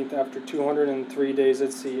 14th after 203 days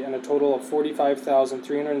at sea, and a total of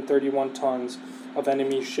 45,331 tons of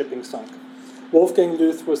enemy shipping sunk. Wolfgang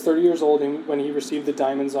Luth was 30 years old when he received the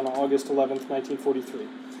diamonds on August 11th, 1943.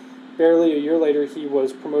 Barely a year later, he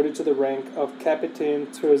was promoted to the rank of Capitaine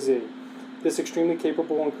zur See. This extremely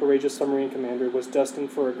capable and courageous submarine commander was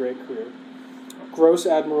destined for a great career. Gross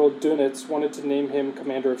Admiral Dönitz wanted to name him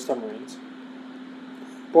commander of submarines.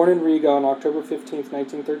 Born in Riga on October 15,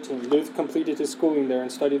 1913, Luth completed his schooling there and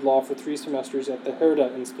studied law for 3 semesters at the Herder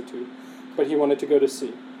Institute, but he wanted to go to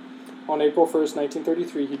sea. On April 1,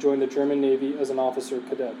 1933, he joined the German Navy as an officer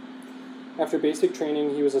cadet. After basic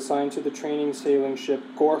training, he was assigned to the training sailing ship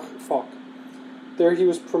Gorch Fock. There he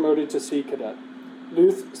was promoted to sea cadet.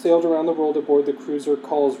 Luth sailed around the world aboard the cruiser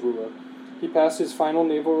Karlsruhe. He passed his final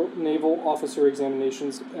naval officer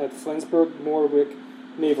examinations at Flensburg-Moorwick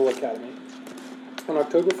Naval Academy. On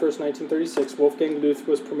October 1, 1936, Wolfgang Luth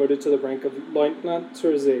was promoted to the rank of Leutnant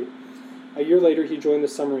zur See. A year later, he joined the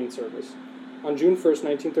submarine service. On June 1,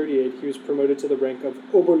 1938, he was promoted to the rank of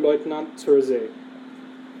Oberleutnant zur See.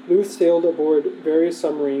 Luth sailed aboard various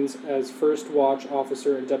submarines as first watch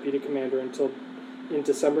officer and deputy commander until in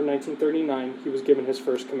December 1939 he was given his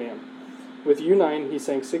first command. With U-9, he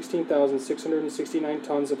sank 16,669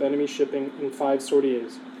 tons of enemy shipping in 5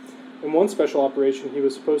 sorties. In one special operation, he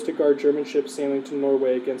was supposed to guard German ships sailing to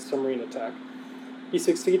Norway against submarine attack. He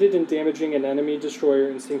succeeded in damaging an enemy destroyer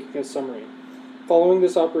and sinking a submarine. Following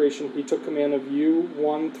this operation, he took command of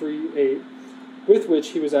U-138, with which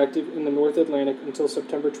he was active in the North Atlantic until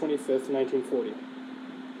September 25, 1940.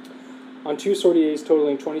 On 2 sorties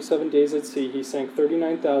totaling 27 days at sea, he sank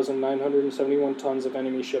 39,971 tons of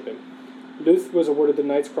enemy shipping. Luth was awarded the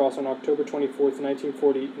Knight's Cross on October 24,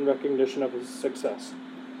 1940, in recognition of his success.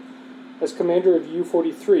 As commander of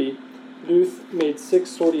U-43, Luth made 6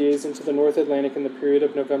 sorties into the North Atlantic in the period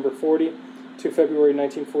of November 40 to February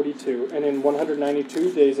 1942, and in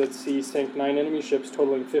 192 days at sea sank 9 enemy ships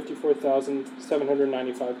totaling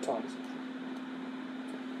 54,795 tons.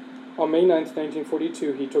 On May 9,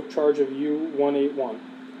 1942, he took charge of U-181.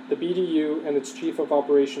 The BDU and its Chief of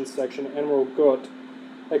Operations Section, Admiral Gott,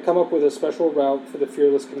 had come up with a special route for the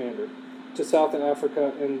fearless commander, to South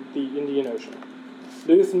Africa and the Indian Ocean.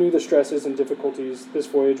 Luth knew the stresses and difficulties this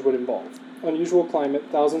voyage would involve. Unusual climate,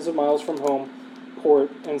 thousands of miles from home, port,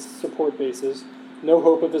 and support bases, no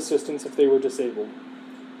hope of assistance if they were disabled.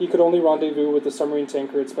 He could only rendezvous with the submarine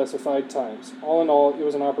tanker at specified times. All in all, it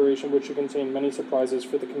was an operation which should contain many surprises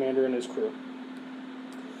for the commander and his crew.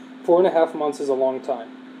 4.5 months is a long time.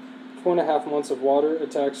 4.5 months of water,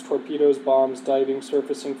 attacks, torpedoes, bombs, diving,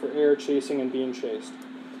 surfacing for air, chasing, and being chased.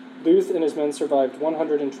 Luth and his men survived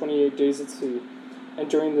 128 days at sea, and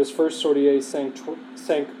during this first sortie sank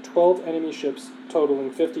 12 enemy ships totaling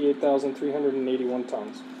 58,381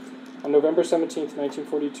 tons. On November 17,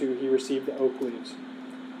 1942, he received the Oak Leaves.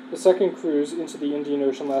 The second cruise into the Indian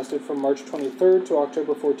Ocean lasted from March 23 to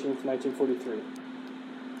October 14, 1943.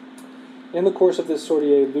 In the course of this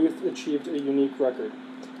sortie, Luth achieved a unique record.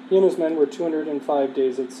 He and his men were 205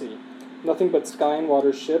 days at sea. Nothing but sky and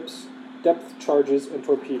water ships, depth charges, and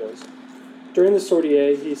torpedoes. During the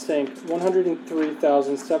sortie, he sank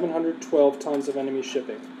 103,712 tons of enemy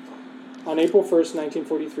shipping. On April 1,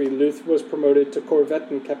 1943, Luth was promoted to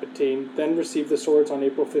Korvettenkapitän, then received the swords on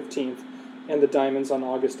April 15th and the diamonds on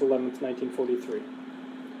August 11, 1943.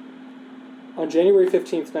 On January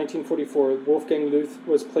 15, 1944, Wolfgang Luth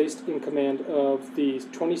was placed in command of the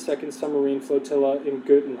 22nd Submarine Flotilla in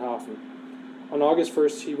Gotenhafen. On August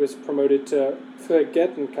 1st, he was promoted to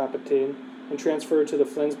Fregattenkapitän and transferred to the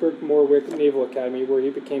Flensburg-Moorwick Naval Academy, where he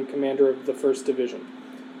became commander of the 1st Division.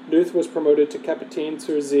 Luth was promoted to Capitaine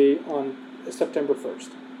zur See on September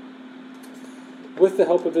 1st. With the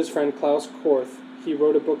help of his friend Klaus Korth, he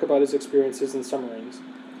wrote a book about his experiences in submarines.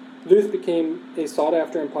 Luth became a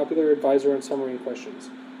sought-after and popular advisor on submarine questions.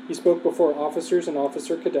 He spoke before officers and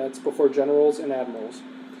officer cadets, before generals and admirals.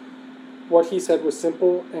 What he said was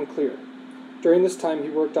simple and clear. During this time, he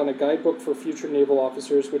worked on a guidebook for future naval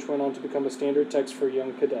officers, which went on to become a standard text for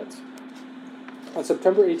young cadets. On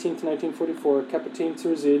September 18, 1944, Capitaine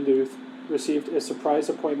Thurzier Luth received a surprise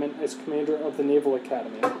appointment as commander of the Naval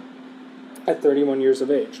Academy at 31 years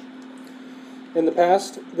of age. In the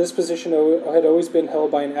past, this position had always been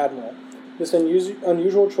held by an admiral. This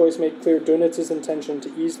unusual choice made clear Dönitz's intention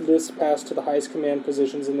to ease Luth's path to the highest command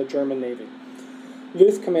positions in the German Navy.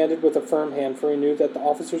 Luth commanded with a firm hand, for he knew that the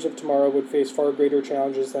officers of tomorrow would face far greater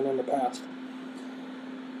challenges than in the past.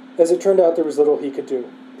 As it turned out, there was little he could do.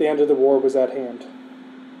 The end of the war was at hand.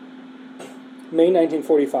 May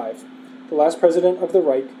 1945. The last president of the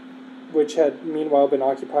Reich, which had meanwhile been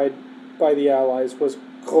occupied by the Allies, was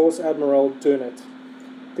Großadmiral Dönitz.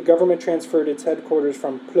 The government transferred its headquarters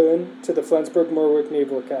from Plön to the Flensburg-Moorwick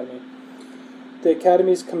Naval Academy. The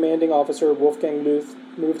Academy's commanding officer, Wolfgang Luth,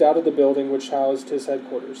 moved out of the building which housed his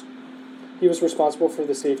headquarters. He was responsible for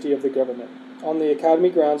the safety of the government. On the Academy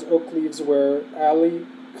grounds, oak leaves where Ali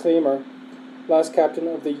Klemer, last captain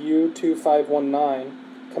of the U-2519,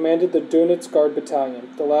 commanded the Dönitz Guard Battalion,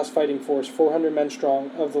 the last fighting force, 400 men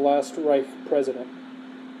strong, of the last Reich president.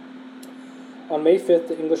 On May 5th,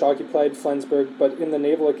 the English occupied Flensburg, but in the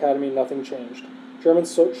Naval Academy nothing changed. German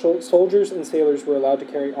soldiers and sailors were allowed to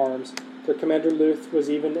carry arms. Their commander Luth was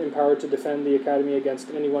even empowered to defend the academy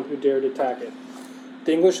against anyone who dared attack it.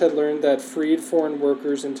 The English had learned that freed foreign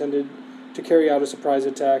workers intended to carry out a surprise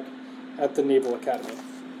attack at the Naval Academy.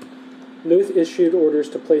 Luth issued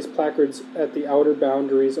orders to place placards at the outer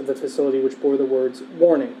boundaries of the facility which bore the words,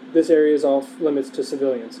 "Warning, this area is off limits to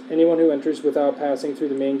civilians. Anyone who enters without passing through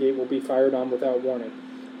the main gate will be fired on without warning."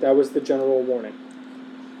 That was the general warning.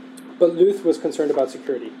 But Luth was concerned about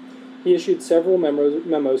security. He issued several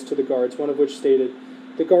memos to the guards, one of which stated,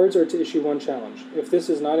 "The guards are to issue one challenge. If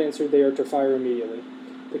this is not answered, they are to fire immediately."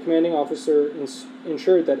 The commanding officer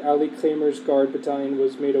ensured that Ali Klemer's Guard Battalion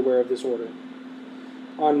was made aware of this order.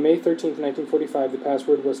 On May 13, 1945, the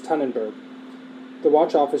password was Tannenberg. The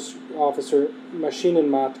watch officer,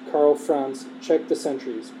 Maschinenmat Karl Franz, checked the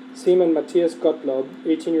sentries. Seaman Matthias Gottlob,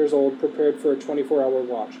 18 years old, prepared for a 24-hour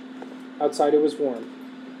watch. Outside it was warm.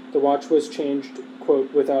 The watch was changed,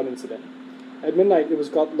 quote, without incident. At midnight, it was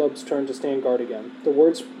Gottlob's turn to stand guard again.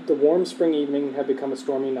 The warm spring evening had become a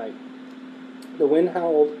stormy night. The wind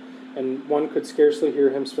howled, and one could scarcely hear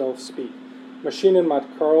himself speak. Maschinenmat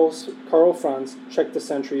Karl Franz checked the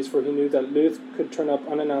sentries, for he knew that Luth could turn up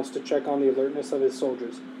unannounced to check on the alertness of his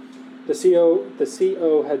soldiers. The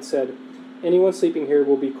CO had said, "Anyone sleeping here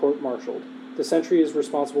will be court-martialed. The sentry is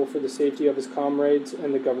responsible for the safety of his comrades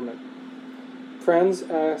and the government." Franz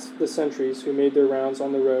asked the sentries, who made their rounds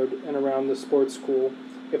on the road and around the sports school,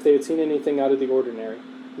 if they had seen anything out of the ordinary.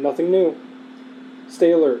 "Nothing new."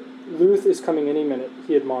 "Stay alert. Luth is coming any minute,"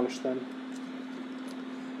 he admonished them.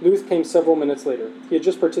 Luth came several minutes later. He had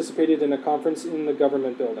just participated in a conference in the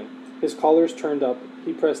government building. His collars turned up,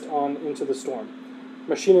 he pressed on into the storm.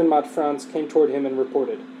 Maschinenmat Franz came toward him and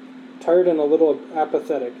reported. Tired and a little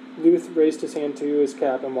apathetic, Luth raised his hand to his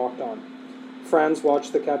cap and walked on. Franz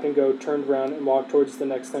watched the captain go, turned round, and walked towards the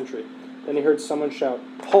next sentry. Then he heard someone shout,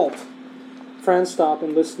 "Halt!" Franz stopped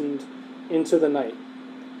and listened into the night.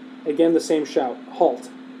 Again the same shout, "Halt!"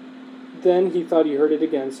 Then he thought he heard it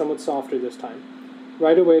again, somewhat softer this time.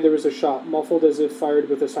 Right away there was a shot, muffled as if fired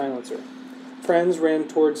with a silencer. Franz ran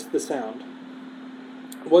towards the sound.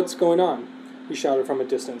 "What's going on?" he shouted from a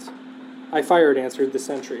distance. "I fired," answered the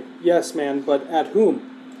sentry. "Yes, man, but at whom?"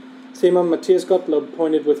 Seaman Matthias Gottlob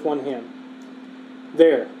pointed with one hand.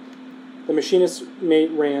 "There." The machinist's mate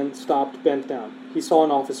ran, stopped, bent down. He saw an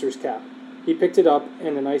officer's cap. He picked it up,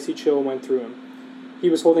 and an icy chill went through him. He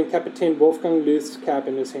was holding Captain Wolfgang Luth's cap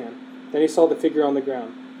in his hand. Then he saw the figure on the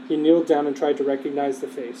ground. He kneeled down and tried to recognize the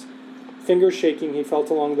face. Fingers shaking, he felt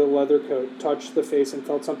along the leather coat, touched the face, and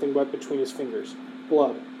felt something wet between his fingers.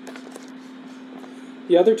 Blood.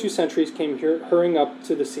 The other two sentries came hurrying up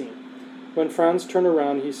to the scene. When Franz turned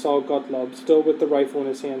around, he saw Gottlob, still with the rifle in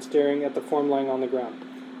his hand, staring at the form lying on the ground.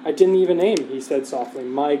 "I didn't even aim," he said softly.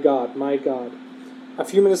 "My God, my God." A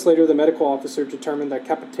few minutes later, the medical officer determined that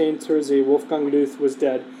Captain Thurzier Wolfgang Luth was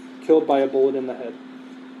dead, killed by a bullet in the head.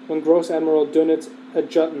 When Gross-Admiral Dönitz's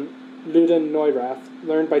adjutant, Luden Neurath,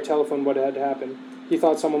 learned by telephone what had happened, he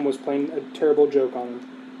thought someone was playing a terrible joke on him.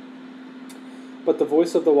 But the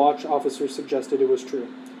voice of the watch officer suggested it was true.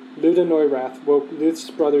 Luden Neurath woke Luth's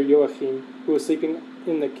brother Joachim, who was sleeping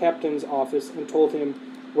in the captain's office, and told him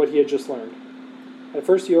what he had just learned. At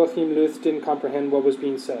first Joachim Luth didn't comprehend what was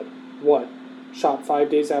being said. What? Shot 5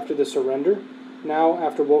 days after the surrender? Now,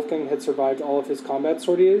 after Wolfgang had survived all of his combat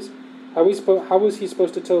sorties? How was he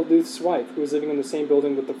supposed to tell Luth's wife, who was living in the same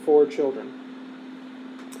building with the 4 children?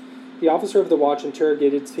 The officer of the watch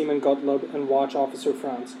interrogated Seaman Gottlob and watch officer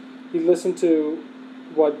Franz. He listened to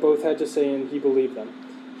what both had to say, and he believed them.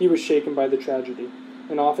 He was shaken by the tragedy.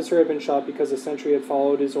 An officer had been shot because a sentry had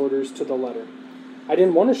followed his orders to the letter. I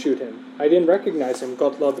didn't want to shoot him. I didn't recognize him,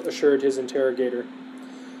 Gottlob assured his interrogator.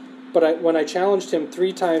 But when I challenged him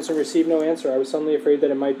 3 times and received no answer, I was suddenly afraid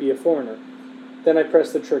that it might be a foreigner. Then I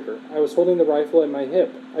pressed the trigger. I was holding the rifle at my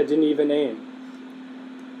hip. I didn't even aim.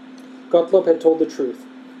 Gottlob had told the truth.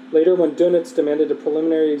 Later, when Dönitz demanded a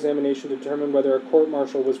preliminary examination to determine whether a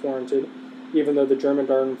court-martial was warranted, even though the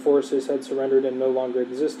German armed forces had surrendered and no longer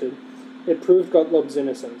existed, it proved Gottlob's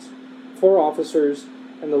innocence. 4 officers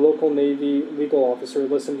and the local Navy legal officer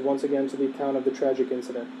listened once again to the account of the tragic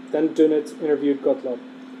incident. Then Dönitz interviewed Gottlob.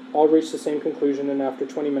 All reached the same conclusion, and after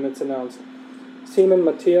 20 minutes announced, Seaman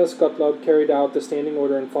Matthias Gottlob carried out the standing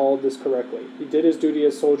order and followed this correctly. He did his duty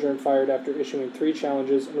as soldier and fired after issuing 3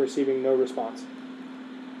 challenges and receiving no response.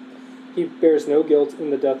 He bears no guilt in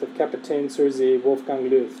the death of Captain zur See Wolfgang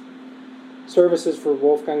Luth. Services for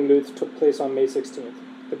Wolfgang Luth took place on May 16th.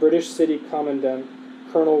 The British city commandant,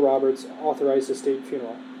 Colonel Roberts, authorized a state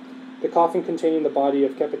funeral. The coffin containing the body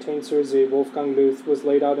of Captain zur See Wolfgang Luth was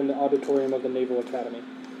laid out in the auditorium of the Naval Academy.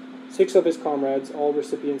 6 of his comrades, all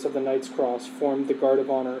recipients of the Knight's Cross, formed the Guard of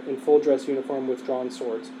Honor in full-dress uniform with drawn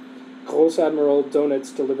swords. Gross Admiral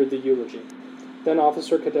Dönitz delivered the eulogy. Then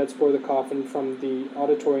officer cadets bore the coffin from the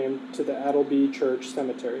auditorium to the Adleby Church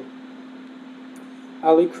Cemetery.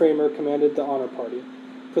 Ali Kramer commanded the honor party.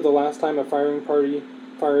 For the last time, a firing party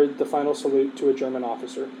fired the final salute to a German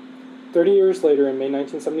officer. 30 years later, in May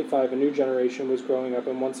 1975, a new generation was growing up,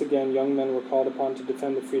 and once again young men were called upon to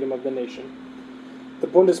defend the freedom of the nation. The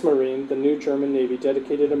Bundesmarine, the new German Navy,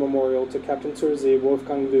 dedicated a memorial to Captain zur See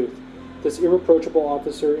Wolfgang Luth. This irreproachable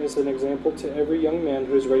officer is an example to every young man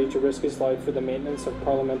who is ready to risk his life for the maintenance of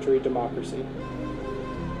parliamentary democracy.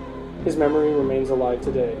 His memory remains alive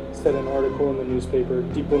today, said an article in the newspaper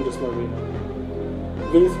Die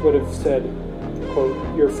Bundesmarine. Luth would have said, quote,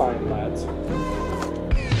 "You're fine, lads."